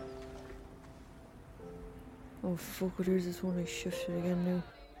much. Oh fuck it, here's this one I shifted again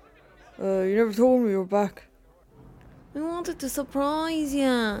now. You never told me you were back. I wanted to surprise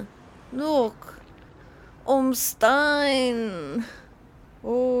you. Look. Stein.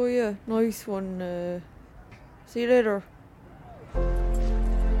 Oh yeah, nice one. See you later.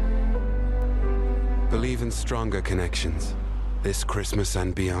 Believe in stronger connections. This Christmas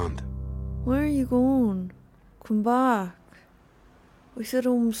and beyond. Where are you going? Come back. I said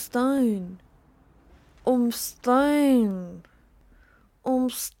Stein. Stein.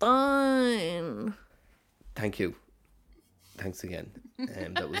 Thank you. Thanks again.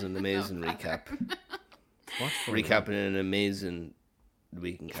 That was an amazing recap. Recapping an amazing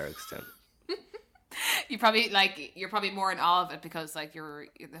week in Carrickstown. You probably you're probably more in awe of it because like you're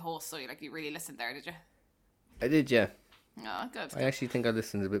the host, so you really listened there, did you? I did, yeah. Oh, good. I actually think I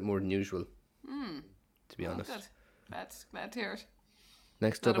listened a bit more than usual. To be honest. Good. Glad to hear it.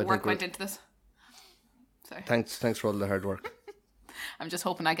 Next A up, lot I of work think. went into this. Sorry. Thanks for all the hard work. I'm just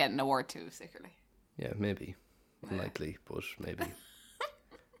hoping I get an award too, secretly. Yeah, maybe. Unlikely, but maybe.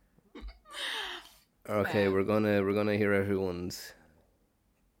 Okay, we're gonna hear everyone's,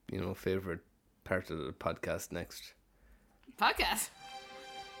 favorite part of the podcast next. Podcast.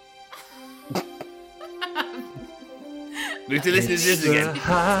 We have to listen to this again.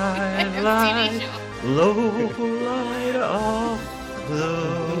 TV show. Low light of the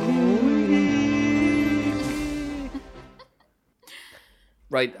week.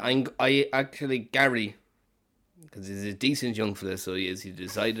 Right, I actually Gary, because he's a decent young fella, so he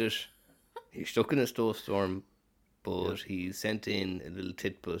decided he's stuck in a snowstorm, but he sent in a little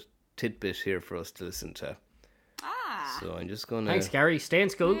tidbit here for us to listen to. Ah. So I'm just gonna. Thanks, Gary. Stay in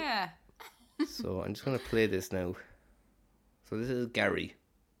school. Yeah. So I'm just gonna play this now. So this is Gary,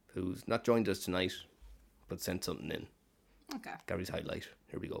 who's not joined us tonight, but sent something in. Okay. Gary's highlight.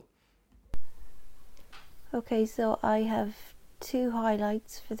 Here we go. Okay, so I have 2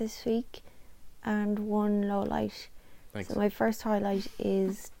 highlights for this week and 1 low light. Thanks. So my first highlight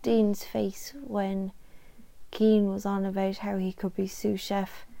is Dean's face when Cian was on about how he could be sous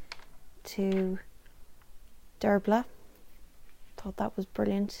chef to Derbla. Thought that was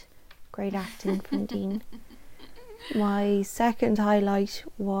brilliant. Great acting from Dean. My second highlight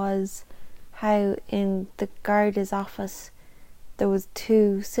was how in the Garda's office there was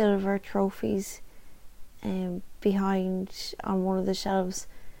 2 silver trophies behind on one of the shelves,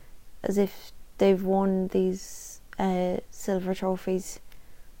 as if they've won these silver trophies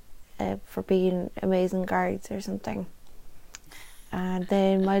for being amazing guards or something. And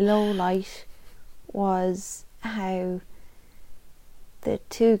then my low light was how the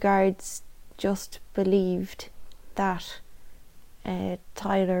 2 guards just believed that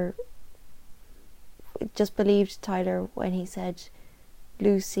Tyler when he said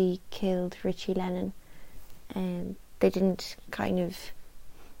Lucy killed Richie Lennon, and they didn't kind of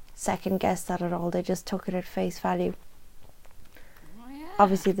second guess that at all. They just took it at face value. Oh, yeah.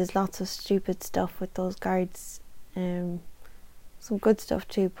 Obviously there's lots of stupid stuff with those guards, some good stuff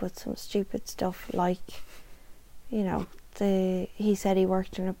too, but some stupid stuff like, he said he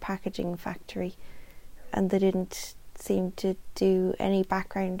worked in a packaging factory and they didn't seem to do any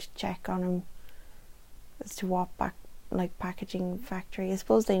background check on him as to what packaging factory. I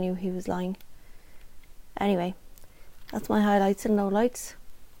suppose they knew he was lying. Anyway, that's my highlights and lowlights.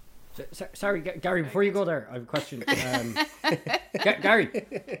 Sorry, Gary, before you go there, I have a question. Gary. Gary.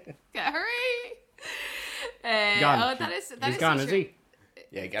 Gone. He's gone, so is true. he?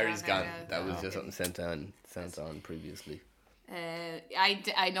 Yeah, Gary's gone gone. now. That was Oh, just okay. something sent on previously.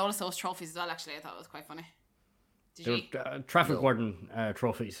 I noticed those trophies as well. Actually, I thought it was quite funny. Did you? They're traffic warden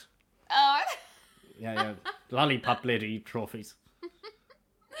trophies. Oh. Yeah. Lollipop lady trophies.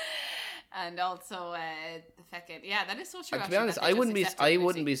 And also the fucking that is so true. To be honest, I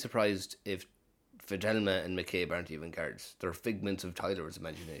wouldn't be surprised if Fidelma and McCabe aren't even guards. They're figments of Tyler's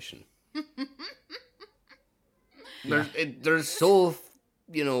imagination. They're so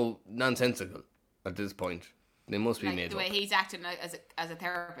nonsensical at this point. They must be like made the up. way he's acting as a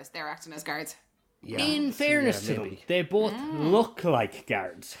therapist, they're acting as guards. Yeah. In fairness to them, maybe. they both look like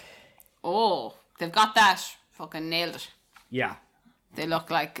guards. Oh, they've got that. Fucking nailed it. Yeah. They look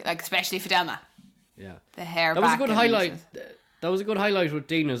like especially Fidelma. Yeah. The hair. That was a back good and- highlight. That was a good highlight with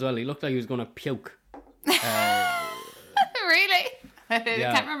Dean as well. He looked like he was going to puke. Really? I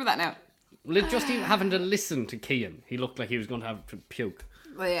can't remember that now. Just even having to listen to Cian, he looked like he was going to have to puke.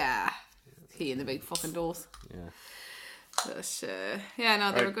 But yeah, he and the big fucking dose. Yeah. But,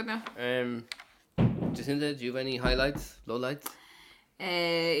 no, they were good now. Jacinda, do you have any highlights, lowlights?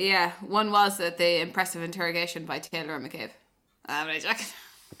 One was that the impressive interrogation by Taylor and McCabe. I'm really joking.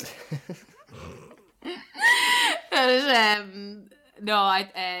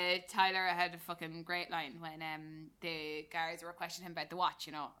 Tyler had a fucking great line when the guards were questioning him about the watch,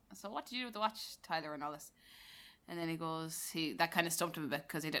 So what did you do with the watch, Tyler, and all this? And then he goes, that kind of stumped him a bit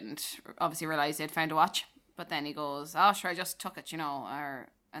because he didn't obviously realise they'd found a watch. But then he goes, oh, sure, I just took it, and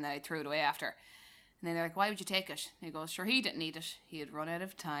then I threw it away after. And then they're like, why would you take it? And he goes, sure, he didn't need it. He had run out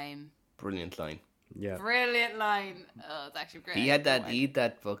of time. Brilliant line. Yeah. Brilliant line. Oh, it's actually great. He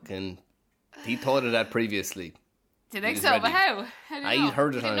thought of that previously. Do you think He's so? ready. But how? I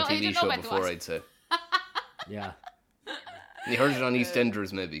heard it on a TV show before, I'd say. Yeah. He heard it on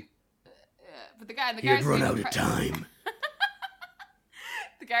EastEnders, maybe. But the guy, the guards Run out of time.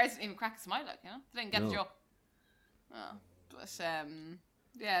 The guards didn't even crack a smile, like, you know? They didn't get the joke. Oh, but,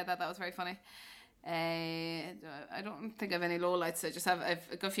 yeah, that was very funny. I don't think I have any lowlights.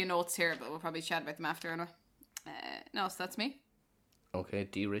 I've got a few notes here, but we'll probably chat about them after anyway. No, so that's me. Okay,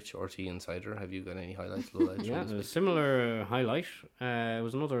 D-Rich, RT Insider, have you got any highlights, lowlights? Yeah, a similar highlight. It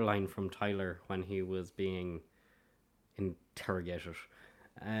was another line from Tyler when he was being interrogated.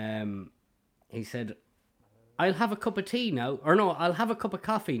 He said, I'll have a cup of tea now. Or no, I'll have a cup of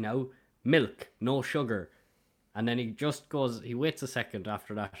coffee now. Milk, no sugar. And then he just goes, he waits a second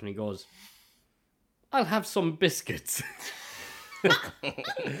after that and he goes, I'll have some biscuits.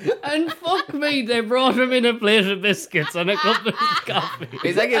 And fuck me, they brought him in a plate of biscuits and a cup of coffee.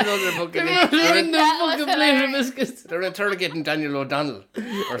 Is that getting another fucking... They're in the fucking plate of biscuits. They're interrogating Daniel O'Donnell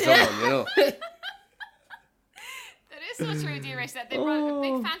or someone, you know. That is so true, dear Rich, that they brought a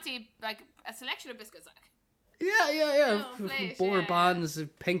big fancy, like, a selection of biscuits, like. Yeah. Oh, plate, Bourbons,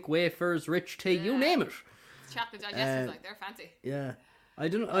 pink wafers, rich tea, you name it. Chocolate digestives, like, they're fancy. Yeah. I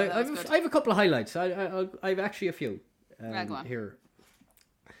don't know. I have a couple of highlights. I've actually a few Go on. here.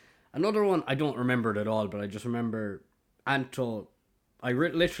 Another one, I don't remember it at all, but I just remember Anto. I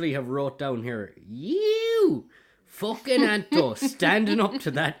literally have wrote down here, you fucking Anto standing up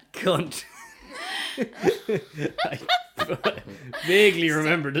to that cunt. I vaguely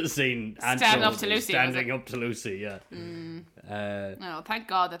remember the scene. Standing up to Lucy. Standing up to Lucy, yeah. No, thank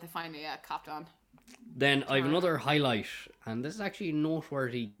God that they finally copped on. Then I have another highlight, and this is actually a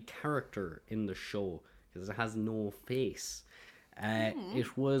noteworthy character in the show because it has no face.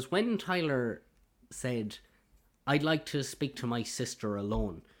 It was when Tyler said, I'd like to speak to my sister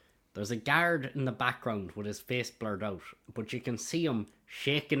alone. There's a guard in the background with his face blurred out, but you can see him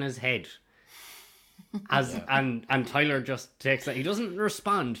shaking his head. And Tyler just takes that. He doesn't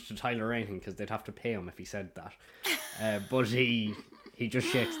respond to Tyler or anything because they'd have to pay him if he said that. But he just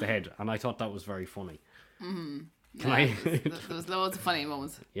shakes the head, and I thought that was very funny. There was loads of funny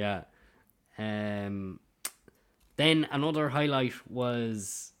moments. Yeah. Then another highlight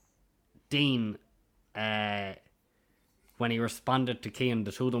was Dean when he responded to Cian.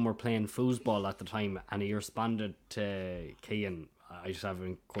 The two of them were playing foosball at the time, and he responded to Cian. I just have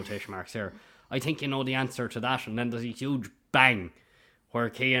in quotation marks here. I think you know the answer to that. And then there's a huge bang where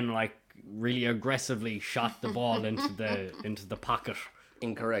Cian like really aggressively shot the ball into the pocket.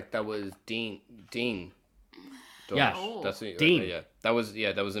 Incorrect. That was Dean. Yeah. That's it. Dean. Yeah. That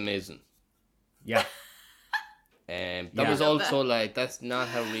was amazing. Yeah. That was also like, that's not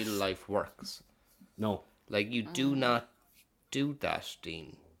how real life works. No. Like, you do not do that,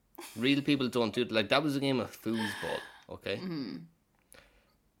 Dean. Real people don't do it. Like, that was a game of foosball, okay?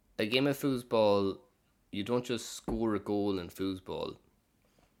 A game of foosball, you don't just score a goal in foosball.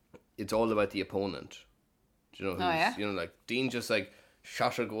 It's all about the opponent. Do you know who's, you know, like, Dean just, like,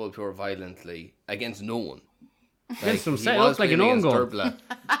 shot a goal pure violently against no one. Like, against himself, like an own goal.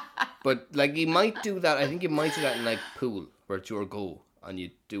 But, like, you might do that. I think you might do that in, like, pool, where it's your goal, and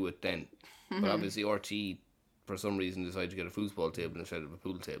you do it then. But obviously, RT, for some reason, decided to get a foosball table instead of a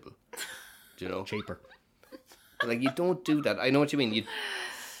pool table. Do you know? Cheaper. Like, you don't do that. I know what you mean.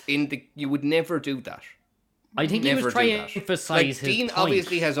 You would never do that. I think he was trying to emphasize his Dean point.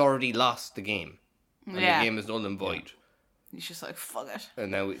 obviously has already lost the game. And Yeah. the game is null and void. He's just like, fuck it.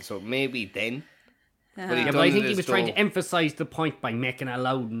 And now, so maybe then. But I think he was trying to emphasize the point by making a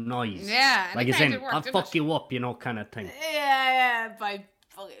loud noise. Yeah. Like as in, I'll fuck you up, you know, kind of thing. Yeah, by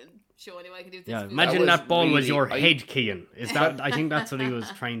fucking showing you what I can do. Yeah, imagine that ball was your I head, Cian. Is that? I think that's what he was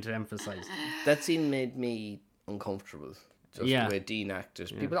trying to emphasize. That scene made me uncomfortable. Just the way Dean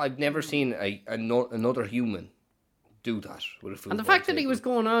acted. People, I've never seen another human do that with a football. And the fact that he table. was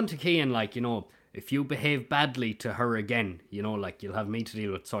going on to Cian, like, you know, if you behave badly to her again, you know, like, you'll have me to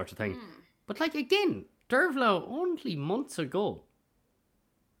deal with, sort of thing. But, like, again, Dervla only months ago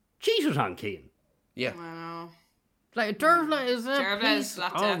cheated on Cian. Yeah. I know. Like, Dervla is a Dervla is piece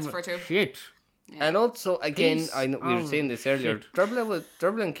lap dance for two. shit. Yeah. And also, again, Piece I know we were of saying this earlier. shit.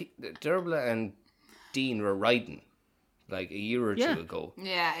 Dervla and Dean were riding like a year or two ago,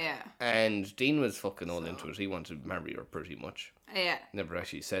 Yeah. and Dean was fucking all into it. He wanted to marry her pretty much. Yeah. Never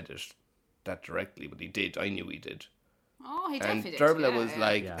actually said it that directly, but he did. I knew he did. Oh, he And definitely did. Dervla Yeah, was yeah.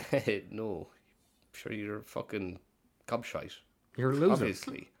 like, "No, sure you're fucking gobshite. You're a loser.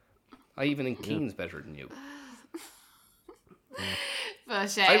 Obviously, I even think Keen's better than you.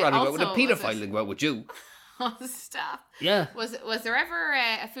 But, I'd rather go out with a also, paedophile than go out with you." Oh, stop. Yeah. Was there ever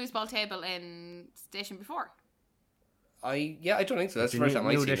a foosball table in Station before? I don't think so. That's the first time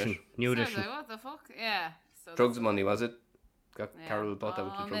I seen it. New So I was edition. like, what the fuck? Yeah. So Drugs and money, was it? Got yeah. Carol bought that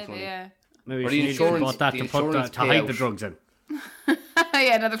with the drugs maybe, money. yeah. Maybe Or she the needs to insurance- bought that the to put insurance to hide the payout. drugs in.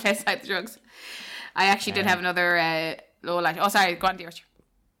 Yeah, another place like the drugs. I actually did have another low light. Oh, sorry, go on, dear.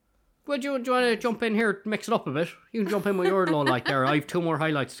 Well, do you want to jump in here, mix it up a bit? You can jump in with your low light there. I have 2 more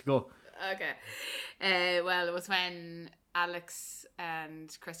highlights to go. Okay. Well, it was when Alex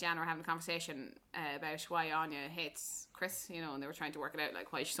and Christiana were having a conversation about why Anya hates Chris, you know, and they were trying to work it out,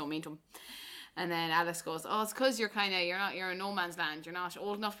 like why she's so mean to him. And then Alex goes, "Oh, it's because you're in no man's land. You're not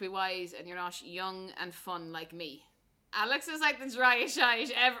old enough to be wise, and you're not young and fun like me." Alex is like the driest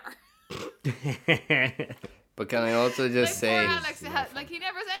shite ever. But can I also just say, poor Alex, he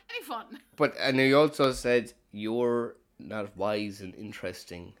never has any fun. But and he also said you're not wise and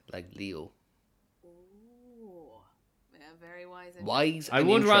interesting like Leo. Ooh, yeah, very wise. And Wise. I and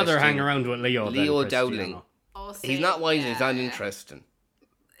would rather interesting. hang around with Leo Leo than Dowling. Oh, He's not wise. He's not interesting.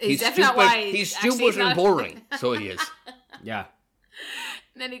 He's definitely not wise. He's Actually, stupid he's and not. boring. So he is. Yeah.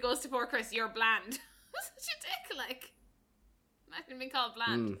 And then he goes to poor Chris, "You're bland." Such a dick, like. Imagine being called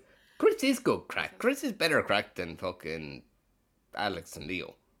bland. Chris is good crack. Chris is better crack than fucking Alex and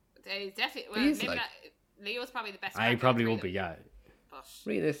Leo. He's definitely. Well, He is maybe like- not, Leo's probably the best. I crack probably of the will three be, of them, yeah. But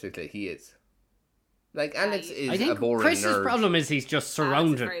Realistically, he is. Like Alex is I a think boring Chris's nerd. problem is he's just very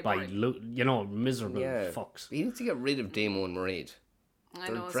surrounded by, boring. miserable Yeah, fucks. he needs to get rid of Damo and Mairead. I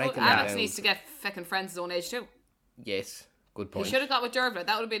They're know. So dragging him Alex down. needs to get fucking friends his own age too. Yes, good He point. should have got with Dervla.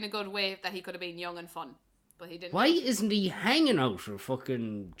 That would have been a good way that he could have been young and fun. But he didn't. Why isn't he hanging out with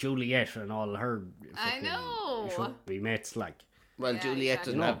fucking Juliet and all her I fucking know. shrubby mates, like? Well, Yeah, Juliet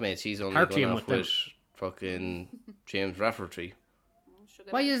exactly. doesn't have mates. She's only Partying gone with off them. with fucking James Rafferty.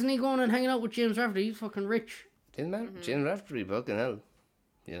 Why isn't he going and hanging out with James Rafferty? He's fucking rich. Didn't matter. James Rafferty, fucking hell.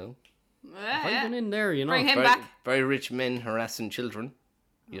 You know, Yeah, I've been in there, you know. Bring him very, back. very rich men harassing children.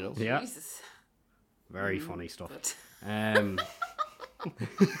 You know. Yeah, Jesus. very funny stuff. But- Um,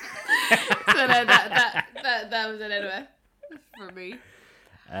 So that was it anyway. For me.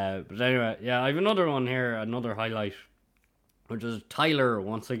 but anyway, yeah, I have another one here, another highlight, which is Tyler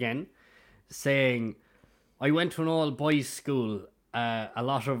once again saying, "I went to an all boys school, a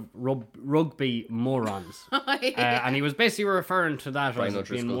lot of rugby morons," and he was basically referring to that Brian as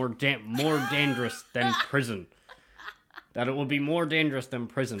being O'Driscoll. more dangerous than prison. That it would be more dangerous than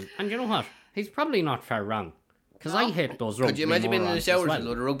prison, and you know what? He's probably not far wrong, because I hate those rugby Could you imagine being in the morons showers as with a well.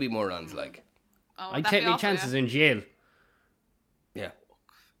 load of rugby morons like? Oh, I'd that'd take be my awful, chances yeah. in jail. Yeah.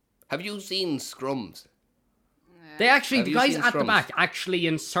 Have you seen Scrums? They actually, Have the you guys seen at the Scrums? back actually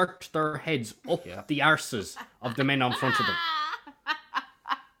insert their heads up the arses of the men on front of them.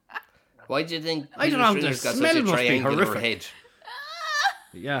 Why do you think I don't Peter know, the Stringer's got smell such a must be triangular horrific. head?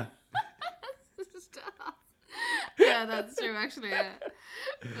 Yeah. Stop. Yeah, that's true, actually. Yeah.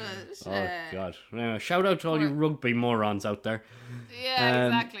 But, Oh, God. Anyway, shout out to all you rugby morons out there. yeah,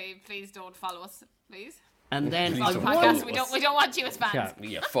 exactly. Please don't follow us, please. And then Please I've don't one- Podcast. We don't want you as fans. Yeah,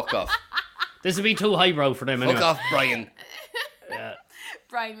 Yeah, fuck off. this would be too highbrow for them anyway. Fuck off, Brian.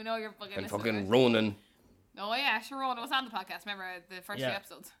 Brian, we know you're fucking And listening, fucking right? Ronan. Oh yeah, Sharon was on the podcast. Remember the first Yeah. few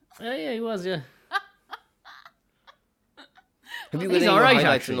episodes? Yeah, he was, yeah. Have you got He's any more alright,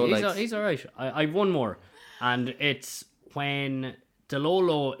 highlights and actually. lowlights? He's alright. I've one more. And it's when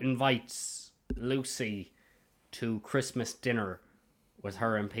DeLolo invites Lucy to Christmas dinner with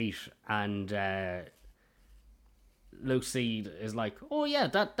her and Pete, and Lucy is like, "Oh yeah,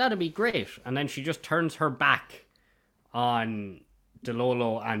 that'd be great," and then she just turns her back on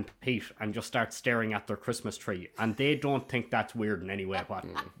DeLolo and Pete and just starts staring at their Christmas tree, and they don't think that's weird in any way, like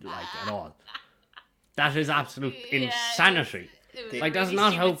at all. That is absolute insanity. It was Like, a that's really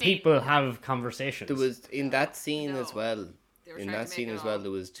not how stupid scene. people have conversations. There was in that scene No. as well. They were In trying that to scene make it as well, all-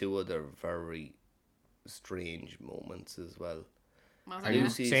 there was two other very strange moments as well. Was Are it, you yeah?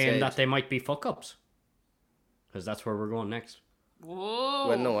 Lucy saying said- that they might be fuck ups? Because that's where we're going next. Whoa.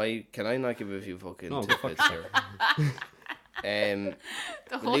 Well, no, can I not give a few fucking No, go fuck tidbits here?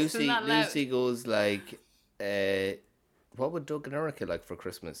 The host is not allowed. Lucy goes like, "What would Doug and Erica like for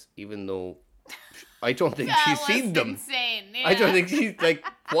Christmas?" Even though I don't think That she's was seen them. Insane. Yeah. I don't think she's like.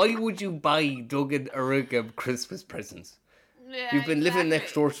 Why would you buy Doug and Erica Christmas presents? Yeah, You've been living next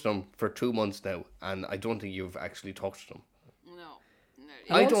exactly. door to them for 2 months now, and I don't think you've actually talked to them. No.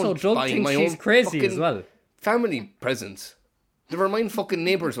 I also, don't Doug buy thinks my she's own crazy fucking as well. family presents. They were mine fucking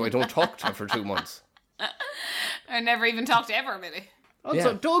neighbours who I don't talk to for 2 months. I never even talked to ever, maybe.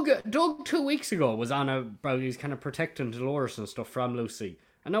 Also, Yeah. Doug 2 weeks ago was on about he's kind of protecting Dolores and stuff from Lucy.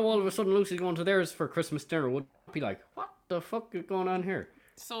 And now all of a sudden Lucy's going to theirs for Christmas dinner. Would be like, what the fuck is going on here?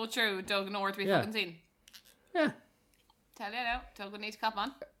 So true. Doug and Nora to be Yeah. fucking seen. Yeah. Tell you now. Doug would need to cop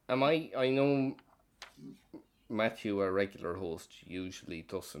on. I know Matthew, our regular host, usually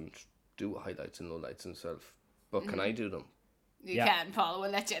doesn't do highlights and lowlights himself. But can I do them? You Yeah. can, Paul.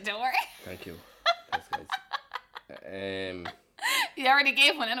 We'll let you. Don't worry. Thank you. Thanks, guys. You already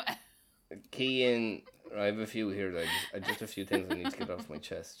gave one anyway. Cian, I have a few here. Just a few things I need to get off my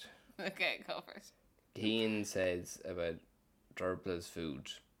chest. Okay, go first. Cian says about Derbla's food.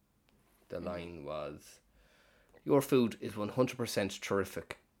 The line was, "Your food is 100%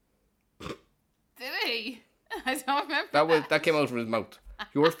 terrific." Did he? I don't remember. That came out of his mouth.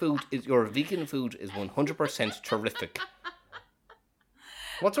 Your vegan food is 100% terrific.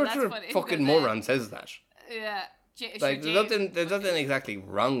 What sort That's of funny, fucking because, moron says that? Yeah. Like, there's nothing exactly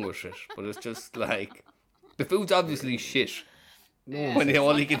wrong with it, but it's just like, the food's obviously shit. Yeah. When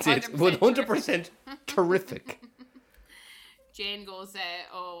all he can say is 100% terrific. Jane goes,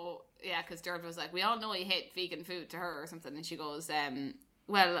 oh, yeah, because Derv was like, we all know you hate vegan food to her or something. And she goes,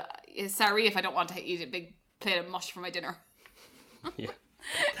 well, sorry if I don't want to eat a big plate of mush for my dinner. Yeah.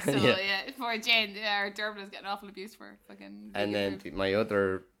 So, Yeah. yeah, poor Jane, Derv was getting awful abuse for fucking And vegan then food. my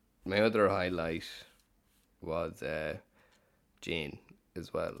other highlight was Jane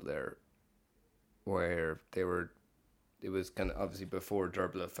as well there, where it was kind of obviously before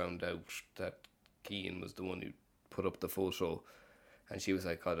Derbla found out that Cian was the one who put up the photo, and she was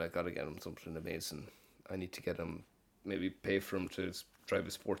like, God, I gotta get him something amazing. I need to get him, maybe pay for him to drive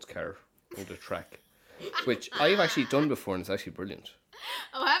a sports car on the track, which I've actually done before, and it's actually brilliant.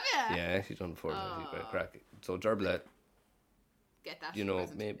 Oh, have you? Yeah, I actually done before. It's actually great crack. So Derbla, Get that. You know,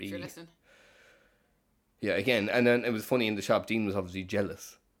 present, maybe- if you're listening. yeah, again, and then it was funny in the shop. Dean was obviously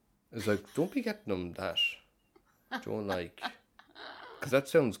jealous. It was like, don't be getting them that. Don't like, because that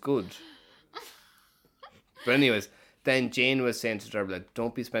sounds good. But anyways, then Jane was saying to Derbla,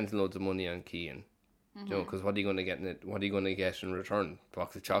 don't be spending loads of money on Cian. You know, because what are you going to get in it? What are you going to get in return? A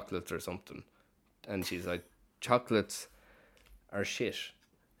box of chocolates or something? And she's like, chocolates are shit.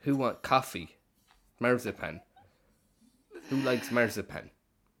 Who want coffee? Marzipan. Who likes marzipan?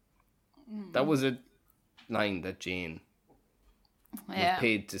 That was a line that Jane was Yeah.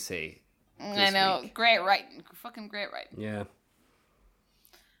 paid to say. I know. week. Great writing. Fucking great writing. Yeah.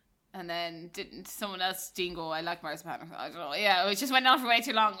 And then didn't someone else, Dean, go, I like marzipan? I don't know. Yeah, it just went on for way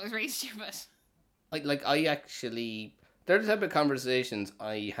too long. It was really stupid. I actually, they're the type of conversations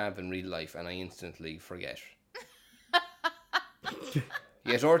I have in real life and I instantly forget.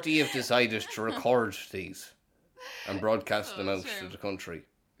 Yet RTE have decided to record these and broadcast them out true. to the country.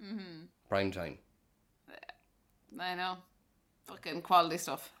 Prime time. I know. Fucking quality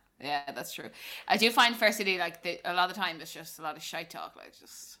stuff. Yeah, that's true. I do find Fair City, like, a lot of the time, it's just a lot of shite talk. Like,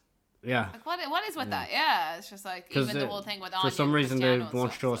 just... Yeah. Like, what is with that? Yeah, it's just like, even the whole thing with Anya for some and reason they Cristiano and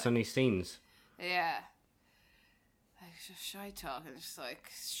won't stuff, show it's us like, any scenes. Yeah. Like, it's just shite talk. It's just like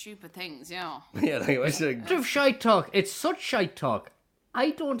stupid things, you know. Yeah, like, I said, Bit of shite talk. It's such shite talk.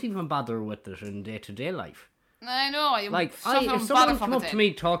 I don't even bother with it in day-to-day life. I know. You Like, stuff if on someone bottom come of up it. to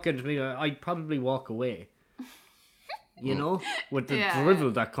me talking to me, I'd probably walk away. You know, with the Yeah.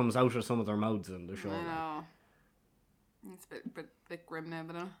 drivel that comes out of some of their mouths in the show. I know. It's a bit grim now,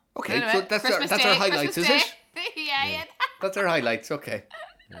 but I don't know. okay, Anyway, so that's Christmas our Day, highlights, is Christmas it? Day. Yeah. That's our highlights, okay.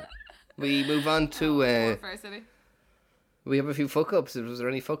 We move on to, Poor Fair City. we have a few fuck-ups. Was there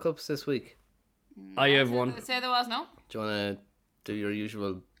any fuck-ups this week? I have one. Did it say there was, no? Do you want to do your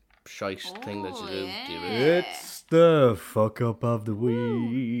usual shite thing that you do? yeah. Do you It's the fuck up of the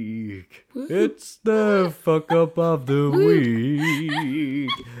week. It's the fuck up of the week.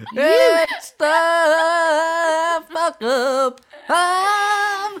 It's the fuck up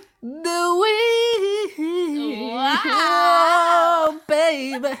of the week. Wow. Oh,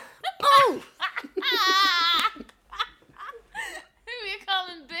 baby. Oh. Who are you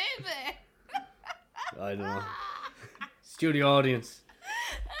calling baby? I don't know. Studio audience.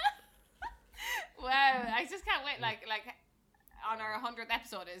 Wow, I just can't wait. Like on our 100th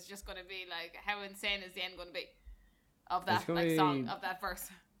episode is just going to be like, how insane is the end going to be of that It's gonna like song be- of that verse?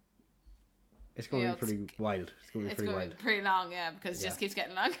 It's going Yeah, to be pretty wild. It's going to be It's pretty going to wild. be pretty long, yeah, because it just keeps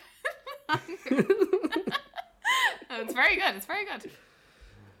getting longer. It's very good. It's very good.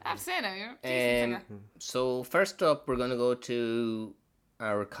 I have to say now, you're a decent singer. So first up, we're going to go to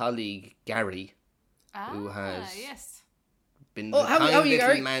our colleague Gary, who has yes. been Oh, the how kind are you, little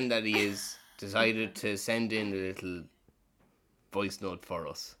Gary? man that he is, decided to send in a little voice note for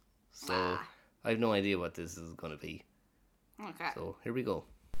us. So I have no idea what this is going to be. Okay. So here we go.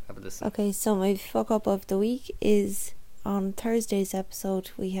 Have a listen. Okay, so my fuck up of the week is on Thursday's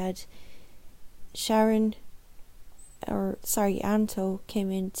episode we had Anto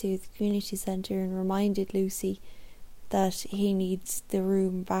came into the community centre and reminded Lucy that he needs the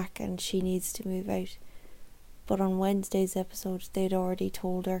room back and she needs to move out. But on Wednesday's episode they'd already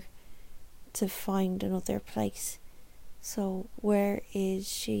told her to find another place. So where is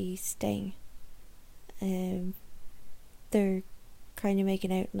she staying? They're kind of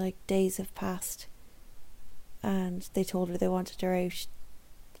making out like days have passed, and they told her they wanted her out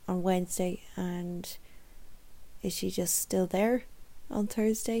on Wednesday, and is she just still there on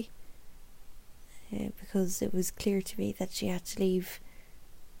Thursday? Because it was clear to me that she had to leave.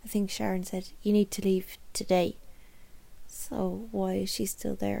 I think Sharon said, you need to leave today. So why is she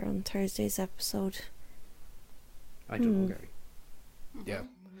still there on Thursday's episode? I don't know, Gary. Yeah.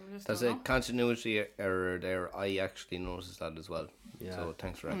 There's a continuity error there. I actually noticed that as well. Yeah. So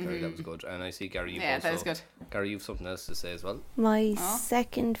thanks for that, Gary. That was good. And I see, Gary, you've Yeah, also... that was good. Gary, you've something else to say as well? My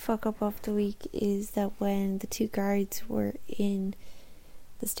second fuck up of the week is that when the two guards were in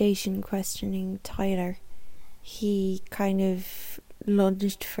the station questioning Tyler, he kind of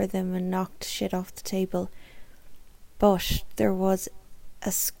lunged for them and knocked shit off the table. But there was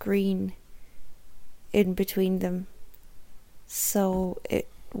a screen in between them, so it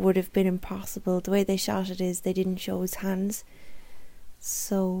would have been impossible. The way they shot it is they didn't show his hands,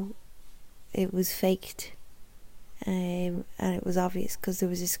 so it was faked, and it was obvious because there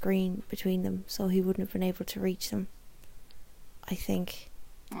was a screen between them, so he wouldn't have been able to reach them, I think.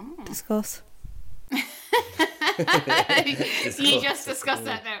 Discuss. You just discussed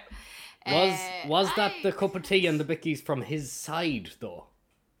that now. Was that the cup of tea and the bickies from his side, though?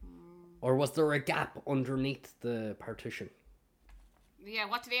 Or was there a gap underneath the partition? Yeah,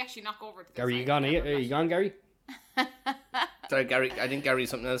 what did he actually knock over? To Gary, you gone, Gary? Sorry, Gary. I think Gary's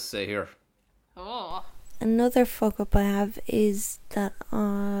something else to say here. Oh. Another fuck up I have is that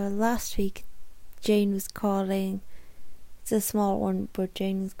last week Jane was calling, it's a small one, but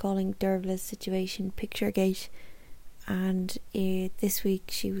Jane was calling Dervla's situation Picturegate, and this week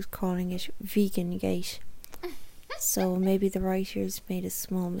she was calling it Vegangate. So maybe the writers made a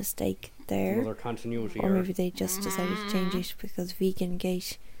small mistake there. Another continuity or error. maybe they just decided to change it because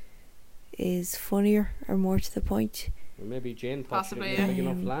Vegangate is funnier or more to the point. Or maybe Jane thought she Possibly, didn't get a big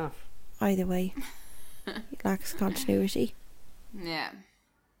yeah. enough laugh. Either way, it lacks continuity. Yeah.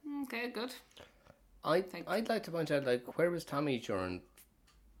 Okay, good. I'd like to point out, like, where was Tommy during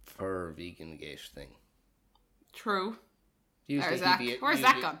her Vegangate thing? True. Usually Where's he'd Zach? be Where's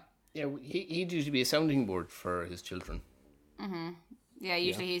usually- Zach gone? Yeah, he'd usually be a sounding board for his children. Yeah,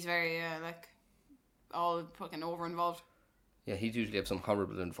 usually he's very, like, all fucking over involved. Yeah, he'd usually have some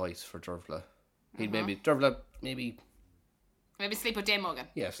horrible advice for Dervla. He'd Dervla, maybe, Maybe sleep with Dame Morgan.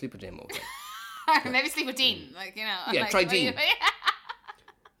 yeah, sleep with Dame Morgan. Or maybe sleep with Dean. Like, you know. Yeah, like, try Dean.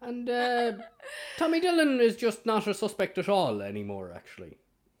 And Tommy Dillon is just not a suspect at all anymore, actually.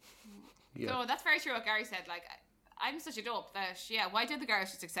 Yeah. So that's very true what Gary said. Like, I'm such a dope that, yeah, why did the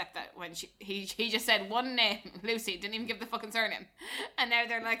girls just accept that when he just said one name, Lucy, didn't even give the fucking surname. And now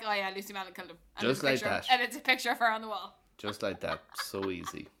they're like, oh yeah, Lucy Mallon killed him. And Just there's a like picture- that. And it's a picture of her on the wall. Just like that. So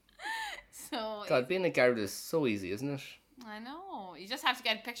easy. So, God, being a guard is so easy, isn't it? I know. You just have to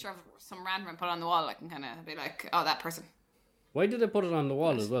get a picture of some random and put it on the wall, like, and kind of be like, oh, that person. Why did they put it on the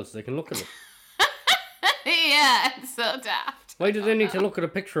wall as well, so they can look at it? Yeah, it's so daft. Why did they need to look at a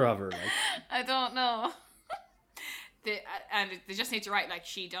picture of her? Like? I don't know. And they just need to write, like,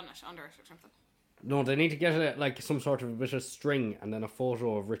 she done it under it or something. No, they need to get like some sort of a bit of string and then a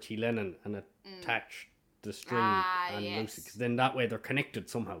photo of Richie Lennon and attach the string and yes. Lucy, because then that way they're connected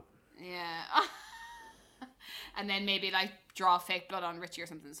somehow. Yeah. And then maybe, like, draw fake blood on Richie or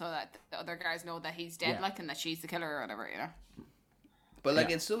something so that the other guys know that he's dead, Yeah. like, and that she's the killer or whatever, you know? But, like,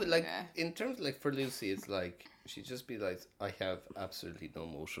 Yeah. it's so, like, Yeah. in terms, like, for Lucy, it's like, she'd just be like, I have absolutely no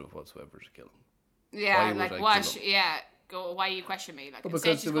motive whatsoever to kill him. Yeah, Why would like, I what? kill him? Yeah, why you question me? Like, Well, instead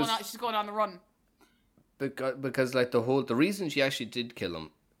because there was- she's going on the run. Because like, the reason she actually did kill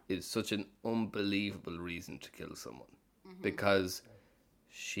him is such an unbelievable reason to kill someone. Because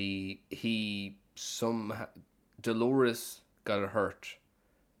Dolores got hurt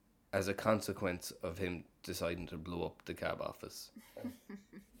as a consequence of him deciding to blow up the cab office.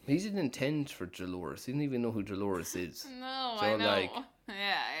 He didn't intend for Dolores. He didn't even know who Dolores is. No, So, I know. like-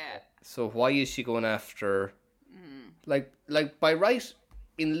 Yeah. So why is she going after... Like by right,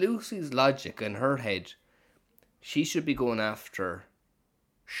 in Lucy's logic, in her head, she should be going after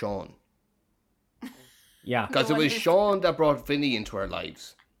Sean. Yeah. Because it was Sean that brought Vinny into our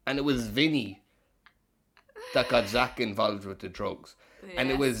lives. And it was Vinny that got Zach involved with the drugs. And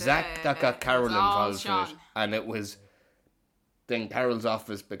it was Yes, Zach that got it Carol was all involved with it. Sean. And it was then Carol's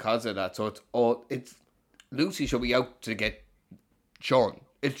office because of that. So it's Lucy should be out to get Sean.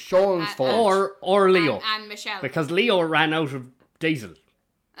 It's Sean's fault. Or Leo. And Michelle. Because Leo ran out of diesel.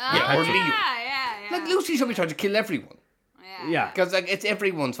 Yeah, or Leo. Yeah. Like, Lucy should be trying to kill everyone. Yeah. Because, like, it's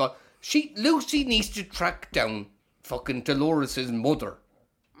everyone's fault. Lucy needs to track down fucking Dolores' mother.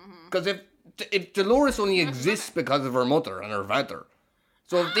 Because if Dolores only exists because of her mother and her father,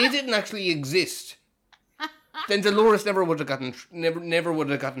 so if they didn't actually exist, then Dolores never would have gotten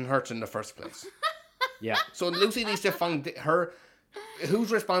hurt in the first place. Yeah. So Lucy needs to find her.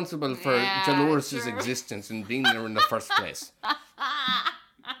 Who's responsible for Dolores' existence and being there in the first place?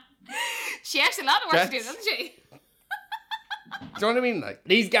 She has a lot of work to do, doesn't she? Do you know what I mean? Like,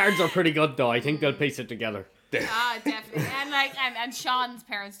 These guards are pretty good, though. I think they'll piece it together. Definitely. And Sean's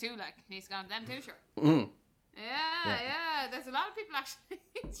parents too, like, he's gone to them too, sure. mm. Yeah. There's a lot of people actually.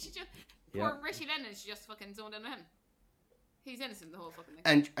 Poor Rishi Lennon, she just fucking zoned in on him. He's innocent in the whole fucking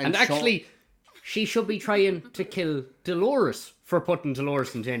thing. And actually, she should be trying to kill Dolores for putting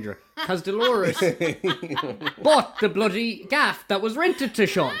Dolores in danger. Because Dolores bought the bloody gaff that was rented to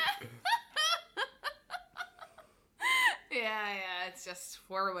Sean. Yeah, it's just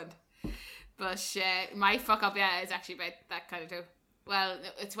whirlwind. But my fuck up, is actually about that kind of too. Well,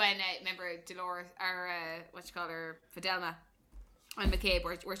 it's when, remember, Dolores, or Fidelma and McCabe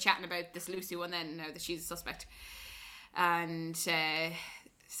were chatting about this Lucy one then, now that she's a suspect. And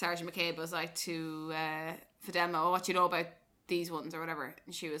Sergeant McCabe was like to Fidelma, oh, what do you know about these ones or whatever?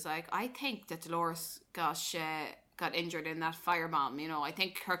 And she was like, I think that Dolores got injured in that firebomb, you know. I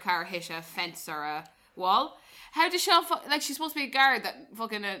think her car hit a fence or a wall. How does she like, she's supposed to be a guard that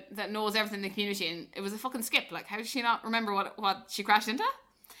fucking that knows everything in the community, and it was a fucking skip. Like, how does she not remember what she crashed into?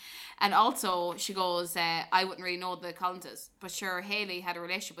 And also, she goes, I wouldn't really know the Collinses, but sure, Hayley had a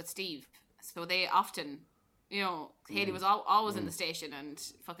relationship with Steve, so they often, you know, Hayley was always in the station and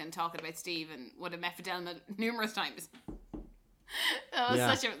fucking talking about Steve, and would have met Fidelma numerous times. That was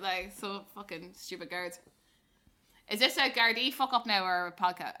such a, like, so fucking stupid guards. Is this a Gardaí fuck up now, or a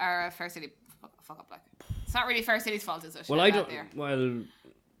podcast, or a Fair City fuck up? Like, it's not really Fair City's fault, is it? Well, I don't. Well,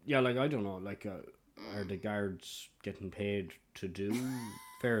 yeah, like, I don't know. Like, are the guards getting paid to do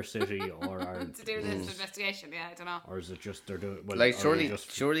Fair City, or are to do this investigation? Yeah, I don't know. Or is it just they're doing? Well, like,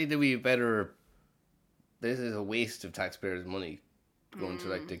 surely do we better? This is a waste of taxpayers' money going to,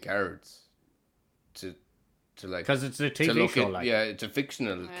 like, the guards to like, because it's a TV show. Like, yeah, it's a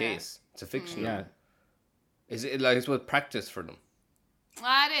fictional case. It's a fictional. Yeah. Is it like, it's what practice for them?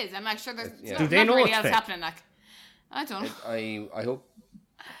 Well, it is. I'm like, sure there's do they know really what's else happening. Like, I don't know. I hope.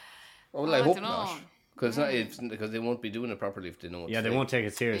 Well, I hope not. Because they won't be doing it properly if they know. Yeah, they won't take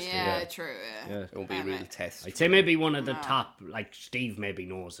it seriously. Yeah, true. Yeah. It won't be a real test. I'd say maybe one of the top, like Steve, maybe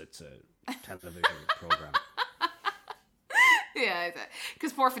knows it's a television program. Yeah,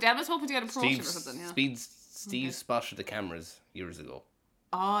 because poor Fidel was hoping to get a promotion or something. Yeah. Steve spotted the cameras years ago.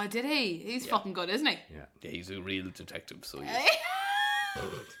 Oh, did he? He's fucking good, isn't he? Yeah, he's a real detective. So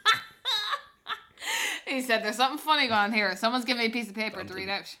he said, "There's something funny going on here. Someone's giving me a piece of paper to read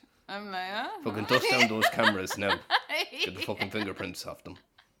out." I'm like, fucking dust down those cameras now. Get the fucking fingerprints off them.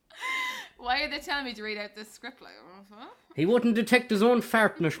 Why are they telling me to read out this script? Like, huh? He wouldn't detect his own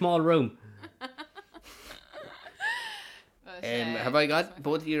fart in a small room. But, have I got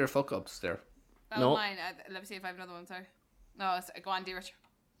both of your fuck ups there? No. Mine. Let me see if I have another one. Sorry. No, go on, dear Richard.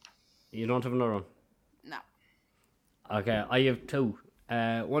 You don't have another one? No. Okay, I have two.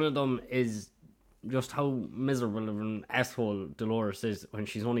 One of them is just how miserable of an asshole Dolores is when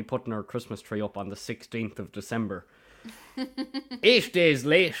she's only putting her Christmas tree up on the 16th of December. 8 days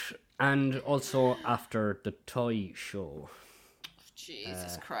late, and also after the toy show.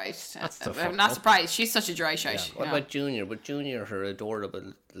 Jesus Christ. I'm not surprised. She's such a dry shite. What about Junior? But Junior, her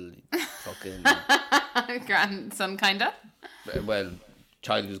adorable little fucking grandson, kinda. Well,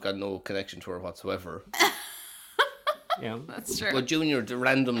 child who's got no connection to her whatsoever. Yeah, that's true. But Junior, the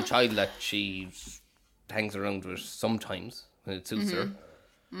random child that she hangs around with sometimes when it suits her.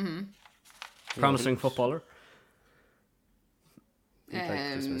 Mm-hmm. Promising footballer. Like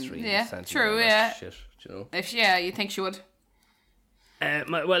Christmas tree. Yeah, Santa true. Yeah. Shit, you know? If you think she would.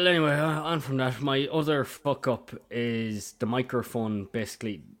 Well, anyway, on from that, my other fuck up is the microphone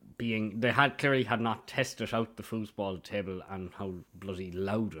basically being. They clearly had not tested out the foosball table and how bloody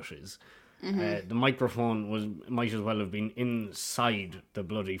loud it is. Mm-hmm. The microphone might as well have been inside the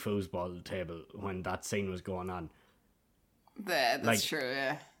bloody foosball table when that scene was going on. That's true,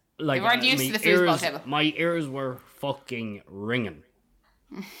 yeah. Like, they weren't used to the foosball table. My ears were fucking ringing.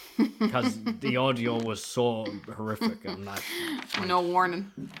 Because the audio was so horrific and that. No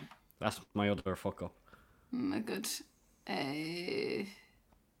warning. That's my other fuck up. My good. Yeah,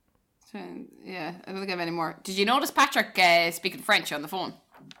 I don't think I have any more. Did you notice Patrick speaking French on the phone?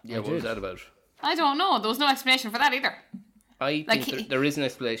 Yeah, what was that about? I don't know. There was no explanation for that either. I think there is an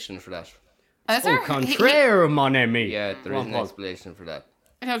explanation for that. Is there? Au contraire, mon ami. Yeah, there is an explanation for that.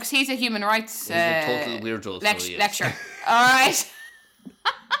 No, because he's a human rights He's a total weirdo. So he is. lecturer. All right.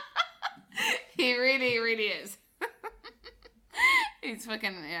 He really is. He's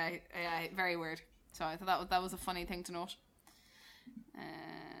fucking yeah, very weird. So I thought that was a funny thing to note.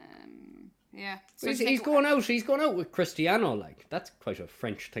 Yeah. So He's going out. He's going out with Cristiano. Like, that's quite a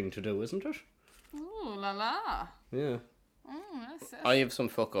French thing to do, isn't it? Ooh la la. Yeah. That's I have some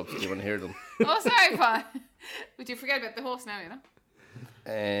fuck ups. Do you want to hear them? Oh, sorry, Paul. Would you forget about the host now? You know.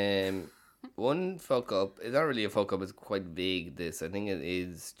 One fuck up. It's not really a fuck up. It's quite vague. This, I think, it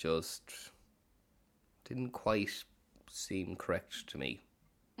is just didn't quite seem correct to me.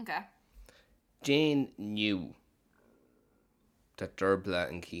 Okay. Jane knew that Derbla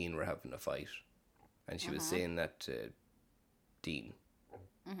and Keane were having a fight, and she was saying that to Dean.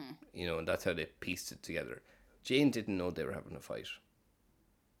 You know, and that's how they pieced it together. Jane didn't know they were having a fight.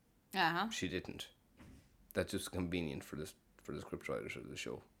 She didn't. That's just convenient for the scriptwriters of the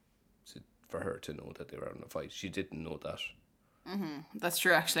show, for her to know that they were having a fight. She didn't know that. That's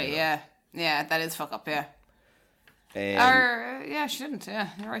true, actually. Yeah, that is fuck up. Yeah. Yeah, she didn't. Yeah,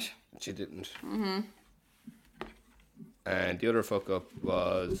 you're right. She didn't. And the other fuck up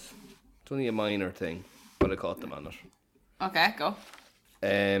was, it's only a minor thing, but I caught them on it. Okay, go.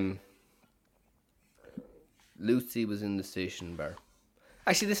 Lucy was in the station bar.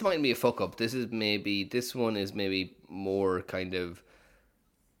 Actually, this might be a fuck up. This one is maybe more kind of,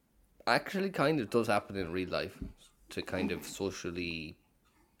 actually kind of does happen in real life to kind of socially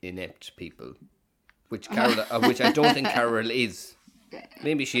inept people, which which I don't think Carol is.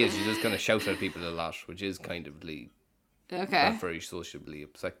 Maybe she is. She just kind of shouts at people a lot, which is kind of not very socially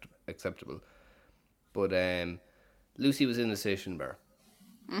acceptable. But Lucy was in the station bar.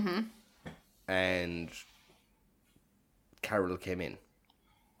 And Carol came in.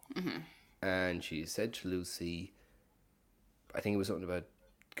 And she said to Lucy, I think it was something about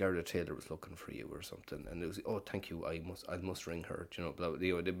Gerda Taylor was looking for you or something. And Lucy, oh, thank you, I must ring her. You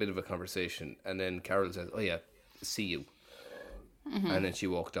know, a bit of a conversation. And then Carol says, oh yeah, see you. And then she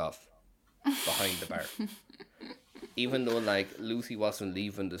walked off behind the bar. Even though, like, Lucy wasn't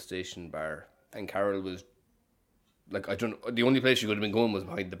leaving the station bar, and Carol was, like, the only place she could have been going was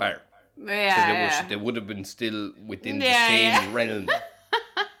behind the bar. Yeah, they would have been still within the same realm.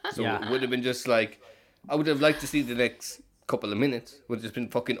 So it would have been just like, I would have liked to see the next couple of minutes. Would have just been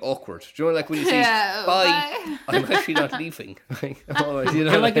fucking awkward. Do you know, like when you see, bye, I'm actually not leaving. You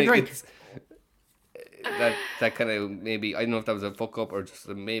know, like a drink. That kind of, maybe, I don't know if that was a fuck up or just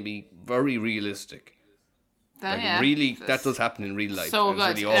maybe very realistic. Really, that does happen in real life. So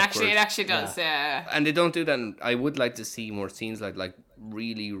good. Really It actually does. Yeah. And they don't do that. And I would like to see more scenes like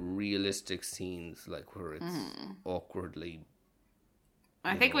really realistic scenes, like where it's awkwardly.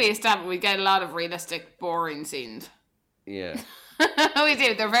 I think we get a lot of realistic, boring scenes. Yeah. We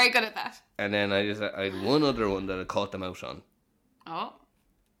do. They're very good at that. And then I had one other one that I caught them out on. Oh.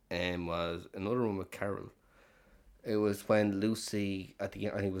 Was another one with Carol. It was when Lucy, at the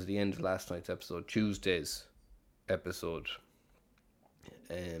end, I think it was the end of last night's episode, Tuesday's episode.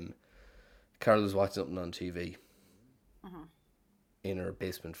 Carol was watching something on TV in her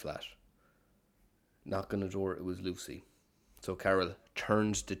basement flat. Knock on the door, it was Lucy. So Carol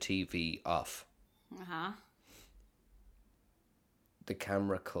turns the TV off. The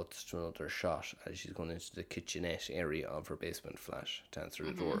camera cuts to another shot as she's going into the kitchenette area of her basement flat to answer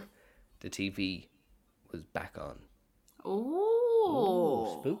the door. The TV was back on.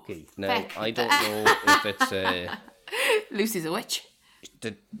 Oh, spooky. Now, I don't know if it's Lucy's a witch.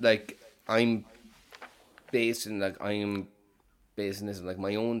 I'm basing this on like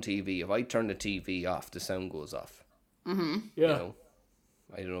my own TV. If I turn the TV off, the sound goes off. Yeah. You know?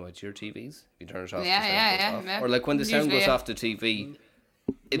 I don't know about your TVs. If you turn it off, the sound goes off. Yeah. Or like when the sound Usually, goes off the TV,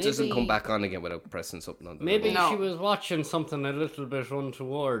 it doesn't come back on again without pressing something on the remote. Maybe she was watching something a little bit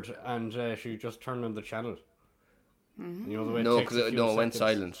untoward and she just turned on the channel. You know the way it went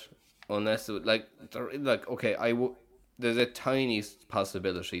silent. Unless it there's a tiny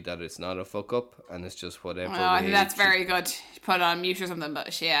possibility that it's not a fuck up and it's just whatever. Well, I think that's very good. Put it on mute or something,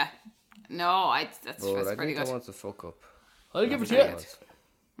 but yeah. No, that's pretty good. I want a fuck up. I'll give it to you.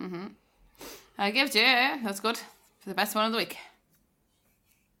 I'll give it to you, yeah. That's good. For the best one of the week.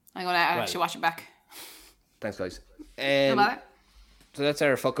 I'm going to actually watch it back. Thanks, guys. No matter. So that's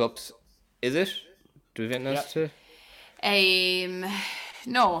our fuck ups. Is it? Do we have anything else to?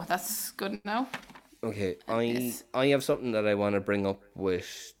 No, that's good now. Okay, I have something that I want to bring up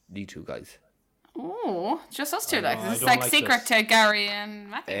with you two guys. Oh, just us two, like this is like secret to Gary and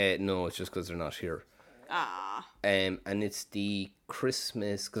Matthew. No, it's just because they're not here. Ah. And it's the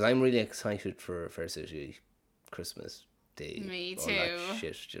Christmas, because I'm really excited for Fair City Christmas Day. Me All too. that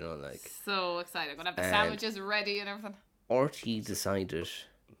shit, you know, like. So excited. I'm gonna have the sandwiches ready and everything. RT decided,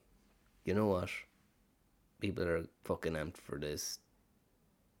 you know what? People are fucking amped for this.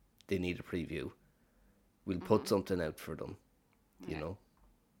 They need a preview. We'll put something out for them, you know?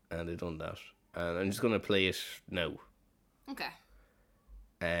 And they done that. And I'm just going to play it now. Okay.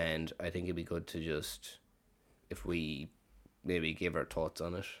 And I think it'd be good to just, if we maybe give our thoughts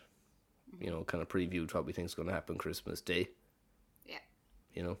on it, you know, kind of preview what we think is going to happen Christmas Day. Yeah.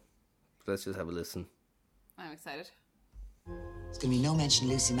 You know? So let's just have a listen. I'm excited. There's going to be no mention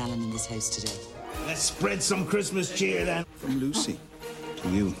of Lucy Mallon in this house today. Let's spread some Christmas cheer then. From Lucy to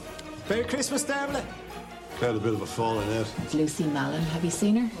you. Merry Christmas, Darla. Had a bit of a falling out. Lucy Mallon, have you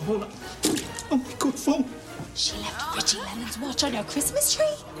seen her? Hold on. Oh my good phone. She left Richie Lennon's watch on our Christmas tree.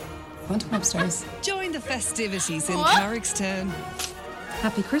 Want to come upstairs? Join the festivities in Carrickstown.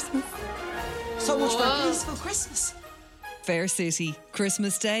 Happy Christmas. So much for a peaceful Christmas. Fair City,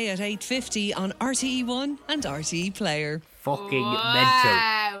 Christmas Day at 8:50 on RTE1 and RTE Player. Fucking mental.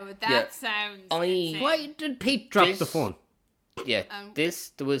 Wow, that Yeah. sounds. I- insane. Why did Pete drop This- the phone? Yeah, there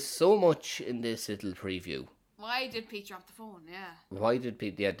was so much in this little preview. Why did Pete drop the phone? Yeah. Why did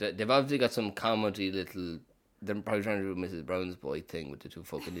people? Yeah, they've obviously got some comedy little. They're probably trying to do Mrs. Brown's Boy thing with the two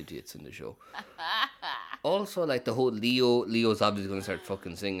fucking idiots in the show. Also, like the whole Leo's obviously going to start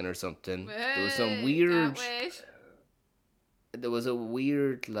fucking singing or something. There was some weird. There was a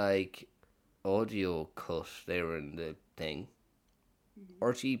weird like audio cut there in the thing.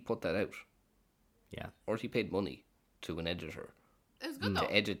 RT put that out. Yeah. RT paid money to an editor It was good though.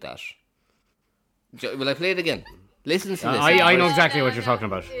 to edit that. Will I play it again? Listen to this. I know exactly what you're talking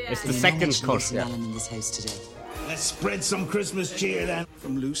about. It's the No second mention of cut. Lucy Mallon in this house today. Let's spread some Christmas cheer then.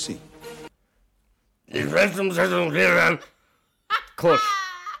 From Lucy. Cut.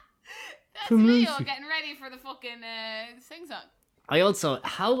 That's Leo getting ready for the fucking sing song. I also,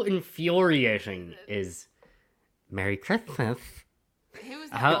 how infuriating is Merry Christmas? Who's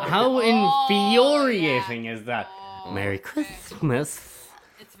that? How infuriating is that? Merry Christmas.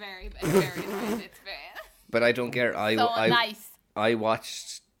 It's very nice. It's very But I don't care. so nice. I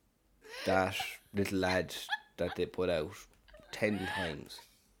watched that little ad that they put out 10 times.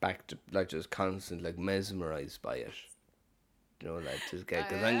 Back to, like, just constant, like, mesmerized by it. You know, like, just get,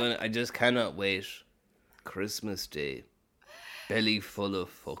 because I just cannot wait. Christmas Day. Belly full of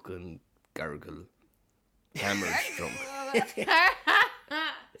fucking gargle. Hammered drunk.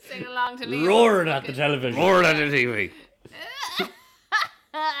 Sing along to Leo. Roaring at the television. Roaring at the TV.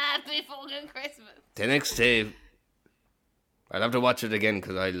 Happy fucking Christmas. The next day, I'll have to watch it again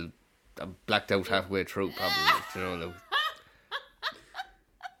because I blacked out halfway through probably. You know, like,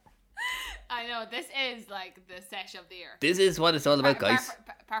 I know, this is like the sesh of the year. this is what it's all about, guys.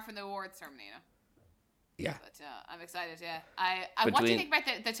 Apart from the awards ceremony, you know. Yeah. But I'm excited, yeah. What do you think about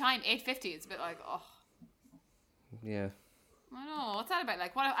the time? 8:50. It's a bit like, oh, Yeah. I don't know. What's that about?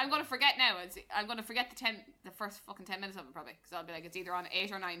 Like, what I'm going to forget now. I'm going to forget the first fucking 10 minutes of it probably, because I'll be like, it's either on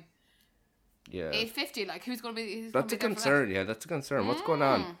 8 or 9. Yeah. 8:50. Like, who's going to be? That's a concern. Yeah, that's a concern. What's going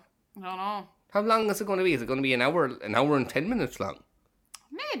on? I don't know. How long is it going to be? Is it going to be an hour and 10 minutes long?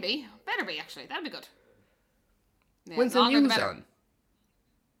 Maybe. Better be, actually. That'd be good. Yeah, When's the longer news better. on?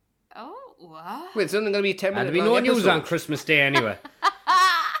 Oh, what? Wait, it's only going to be 10 minutes. There'll be no news on Christmas Day anyway.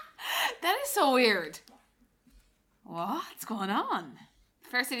 That is so weird. What's going on?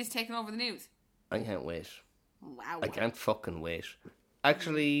 Fair City's taking over the news. I can't wait. Wow. I can't fucking wait.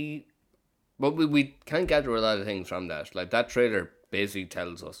 Actually, but we can gather a lot of things from that. Like, that trailer basically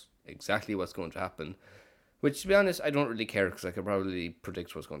tells us exactly what's going to happen. Which, to be honest, I don't really care because I could probably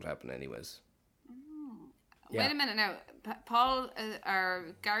predict what's going to happen anyways. Yeah. Wait a minute now. Paul, or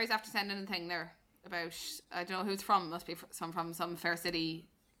Gary's after sending a thing there about, I don't know who it's from, must be from some Fair City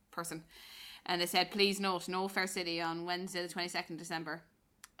person. And they said, please note, no Fair City on Wednesday the 22nd December.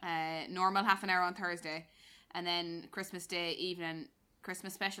 Normal half an hour on Thursday. And then Christmas Day evening,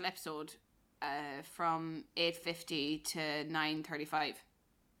 Christmas special episode from 8:50 to 9:35.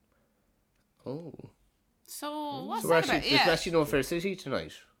 Oh. So, what's So that actually, about? there's Yeah. actually no Fair City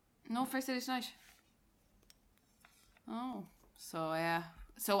tonight. No Fair City tonight. Oh, so yeah.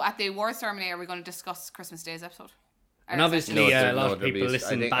 So at the award ceremony, are we going to discuss Christmas Day's episode? And Or is obviously, No, a lot no, of there'll be people a-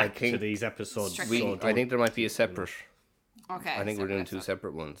 listen I back to think these episodes. Strictly- so I don't- think there might be a separate. that- okay. I think we're separate doing two episode.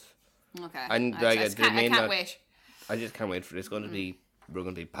 separate ones. Okay. And, I like, just they can't, may I can't not- wait. I just can't wait for this. Going to be we're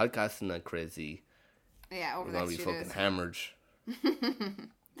going to be podcasting like crazy. Yeah, over We're the going to next be few fucking days. hammered.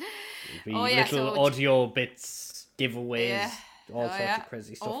 Be Oh, yeah, little so- audio bits, giveaways, Yeah. all Oh, sorts yeah. of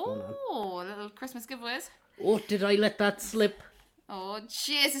crazy stuff going on. Oh, little Christmas giveaways. Oh, did I let that slip? Oh,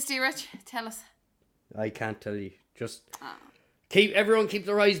 Jesus, dear Rich. Tell us. I can't tell you Just keep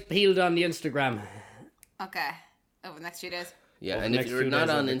their eyes peeled on the Instagram. Okay. Over the next few days. Yeah, Over and the if next you're few not days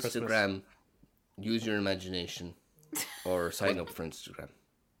on over Instagram, use your imagination or sign up for Instagram.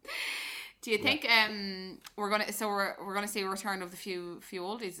 Do you think we're gonna see a return of the few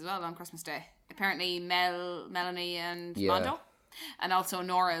oldies as well on Christmas Day? Apparently, Melanie, and Mondo, and also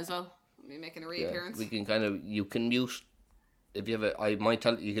Nora as well. Will be making a reappearance. We can you can mute if you have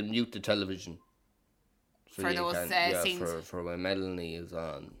you can mute the television. So for those scenes. For when Melanie is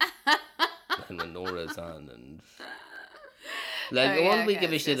on, and when Nora is on, and what we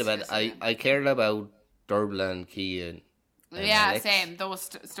give a shit about. I cared about Derbla and Cian. And Alex, same. Those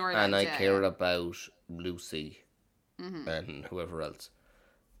storylines. And I care about Lucy and whoever else.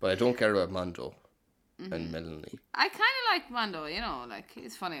 But I don't care about Mondo and Melanie. I kind of like Mondo,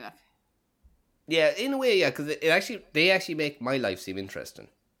 he's funny, like. Yeah, in a way, yeah, because they actually make my life seem interesting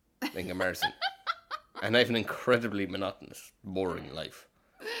in comparison. And I have an incredibly monotonous, boring life.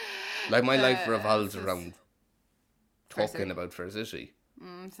 Like, my life revolves around talking about Fair City.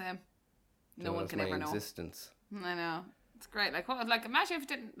 Same. No one can ever know. Existence. I know. It's great. Like, what? Like, imagine if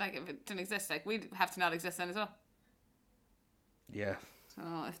it didn't exist. Like, we'd have to not exist then as well. Yeah. So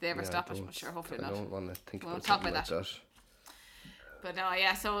if they ever stop it, I'm sure, hopefully not. I don't want to think about talk something about like that. But no,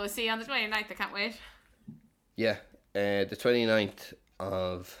 yeah. So we'll see you on the 29th. I can't wait. Yeah, the 29th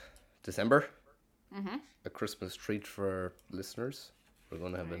of December. A Christmas treat for listeners. We're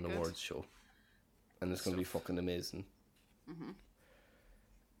going to have an awards show, and it's going to be fucking amazing.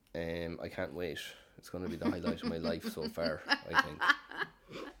 I can't wait. It's going to be the highlight of my life so far, I think.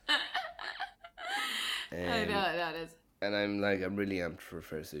 I know that is. And I'm really amped for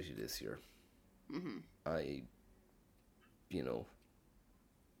Fair City this year. I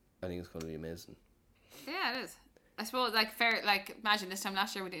think it's going to be amazing. Yeah, it is. I suppose, imagine this time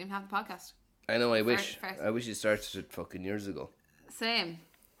last year we didn't even have the podcast. I know. I wish you started it fucking years ago. Same.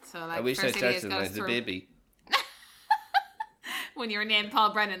 So I wish I started when I was a baby. When you were named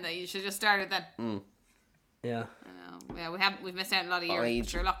Paul Brennan, that you should just started then. Yeah. I know. Yeah, we've missed out a lot of years.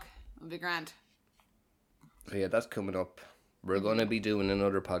 Sure, luck. It'll be grand. So yeah, that's coming up. We're going to be doing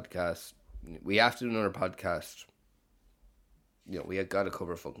another podcast. We have to do another podcast. We have got to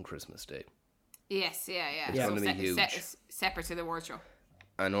cover fucking Christmas Day. Yes, yeah. It's going to be huge. Separate to the award show.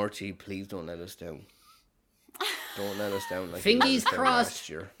 And Archie, please don't let us down. Don't let us down like Fingies crossed.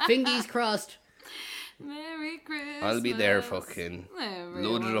 Fingies crossed. Merry Christmas. I'll be there fucking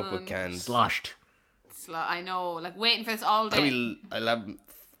loaded up with cans. Sloshed. I know, waiting for this all day. I'll have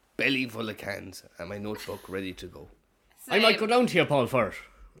belly full of cans and my notebook ready to go. Same. I might go down to you, Paul, for it.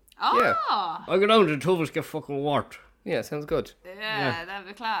 Oh. Yeah. I'll go down to the two of us get fucking warped. Yeah, sounds good. Yeah, that'd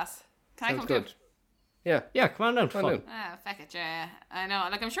be class. Can sounds I come good. Too? Yeah, come on down. Come on down. Fuck it, yeah. I know.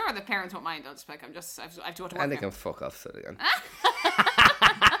 I'm sure the parents won't mind. I'll just I've to go to work. And they can fuck off, so again.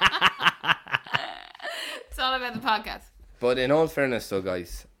 It's all about the podcast. But in all fairness, though,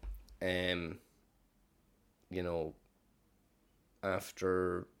 guys,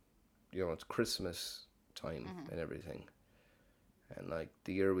 after it's Christmas time and everything, and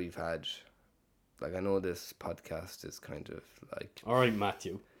the year we've had, I know this podcast is kind of all right,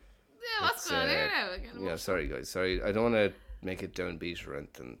 Matthew. Yeah, what's going on? Yeah, sorry guys, sorry. I don't want to make it downbeat or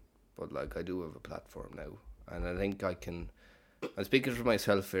anything, but I do have a platform now, and I think I'm speaking for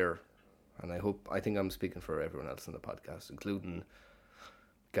myself here, and I think I'm speaking for everyone else on the podcast, including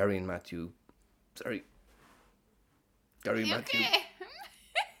Gary and Matthew. Sorry, Gary and Matthew.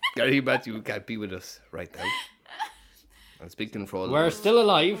 Gary and Matthew can't be with us right now. I'm speaking for all. We're still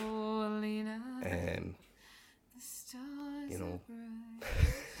alive.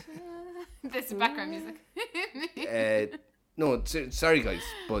 This is background music. No, sorry guys,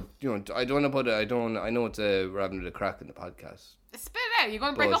 but I don't want to put it. I know it's we're having a crack in the podcast. Spit it out. You're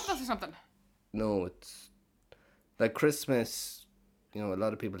going to break up with us or something? No, it's Christmas. A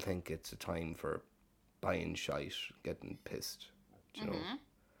lot of people think it's a time for buying shite, getting pissed.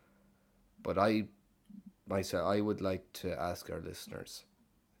 But I would like to ask our listeners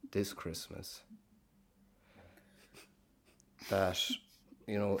this Christmas that,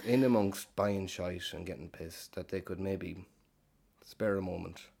 in amongst buying shite and getting pissed, that they could maybe spare a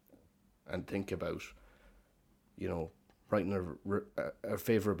moment and think about, writing a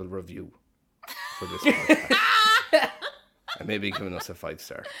favourable review for this podcast. And maybe giving us a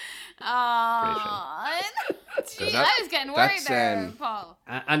 5-star. I was getting worried there, Paul.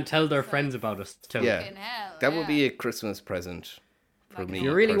 And tell their friends about us too. Yeah, that would be a Christmas present for me.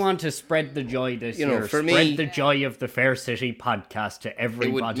 You really want to spread the joy this year. For spread the joy of the Fair City podcast to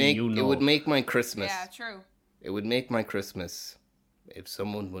everybody you know. It would make my Christmas. Yeah, true. It would make my Christmas if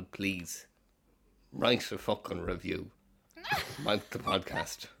someone would please write a fucking review. About the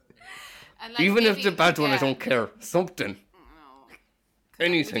podcast. And like, even maybe, if it's a bad one, I don't care. Something.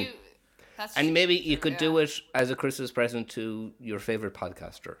 Anything. And maybe you could do it as a Christmas present to your favourite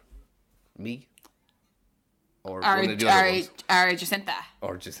podcaster. Me. Or one of the other ones. Or Jacinta.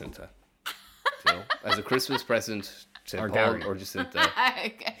 Or Jacinta. You know, as a Christmas present to Paul Gary. or Jacinta.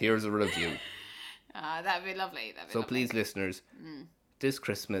 Okay. Here's a review. That'd be lovely. Please, listeners, this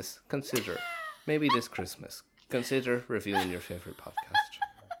Christmas, maybe this Christmas, consider reviewing your favourite podcast.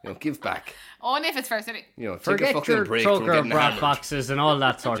 You know, give back. Only if it's Fair City. You know, take Forget a fucking your break from Troker getting brat hammered. boxes and all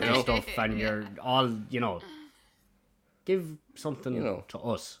that sort of stuff, and you're all, give something to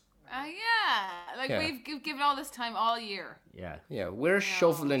us. Yeah. Like, we've given all this time all year. Yeah. Yeah, we're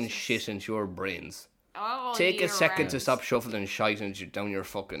shoveling shit into your brains. All Take a year second round. to stop shoveling shite down your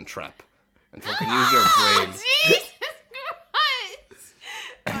fucking trap. And fucking use your brains. Jesus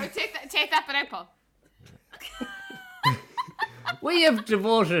Christ! Or take that bit out, Paul. We have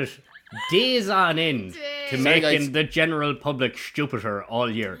devoted days on end to Days. making guys. the general public stupider all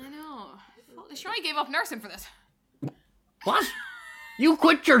year. I know. Sure, I gave up nursing for this. What? You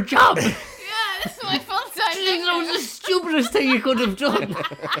quit your job? Yeah, this is my full-time thing. That was the stupidest thing you could have done.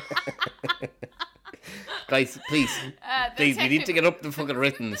 Guys, please. We need to get up the fucking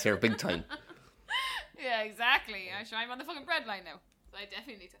ratings here big time. Yeah, exactly. I'm on the fucking bread line now. So I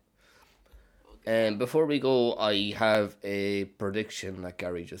definitely need to. And before we go, I have a prediction that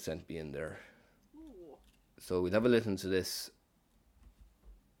Gary just sent me in there. Ooh. So we'll have a listen to this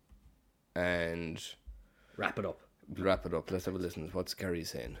and wrap it up. Let's have a listen. What's Gary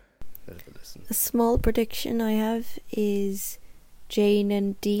saying? Let's have a listen. A small prediction I have is Jane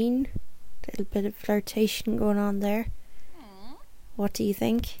and Dean. A little bit of flirtation going on there. What do you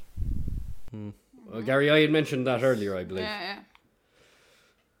think? Well, Gary, I had mentioned that earlier, I believe. Yeah.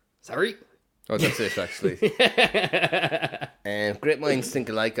 Sorry. Oh, that's it, actually. Great minds think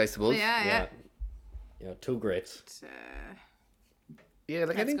alike, I suppose. Yeah. Yeah, two greats. Yeah,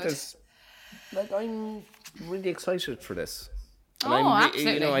 like I think good. there's... Like, I'm really excited for this. And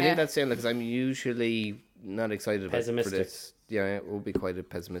Absolutely. I think that's saying, because I'm usually not excited for Pessimistic. this. Yeah, I will be quite a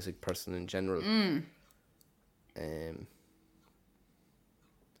pessimistic person in general.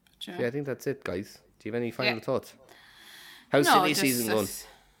 Sure. Yeah, I think that's it, guys. Do you have any final thoughts? How's No, City just- season going?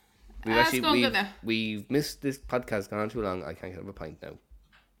 it's going good now. We've missed this podcast gone on too long. I can't have a pint now.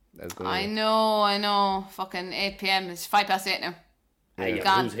 That's going I away. know. Fucking 8 p.m. It's 8:05 now. Yeah,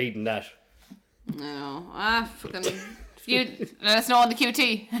 gone. who's heeding that? I know. Fucking. If you let us know on the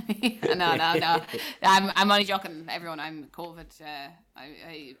QT. No. I'm only joking, everyone. I'm COVID.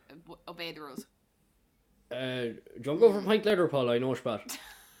 I obey the rules. Do you want to go for a pint later, Paul? I know it's bad.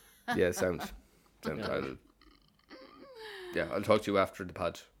 Yeah, sounds. I'll talk to you after the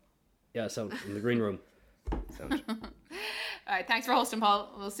pod. Yeah, sound in the green room. Sound. All right, thanks for hosting, Paul.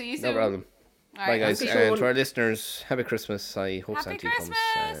 We'll see you soon. No problem. All Bye, right, guys. happy And show. to our listeners, happy Christmas. I hope Happy Santa comes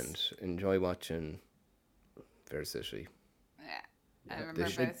Christmas. and enjoy watching Fair City. Yeah, I remember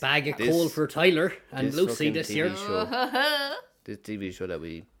this about Bag of This- coal for Tyler and this Lucy fucking this TV year. show. This TV show that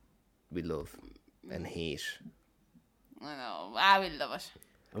we love and hate. I know. I will love it.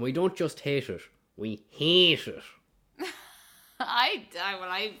 And we don't just hate it, we hate it. I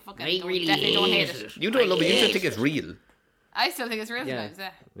fucking I don't, really definitely don't hate hate it. You don't love it. You just hate think it's real. I still think it's real Yeah.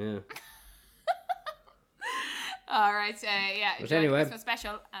 sometimes. Yeah. All right. Yeah. But enjoy the anyway. Christmas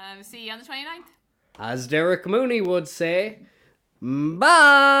special. See you on the 29th. As Derek Mooney would say, bye.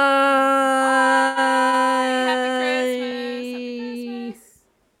 Happy Christmas.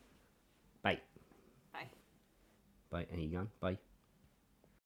 Bye. Bye. Bye. Are you gone? Bye.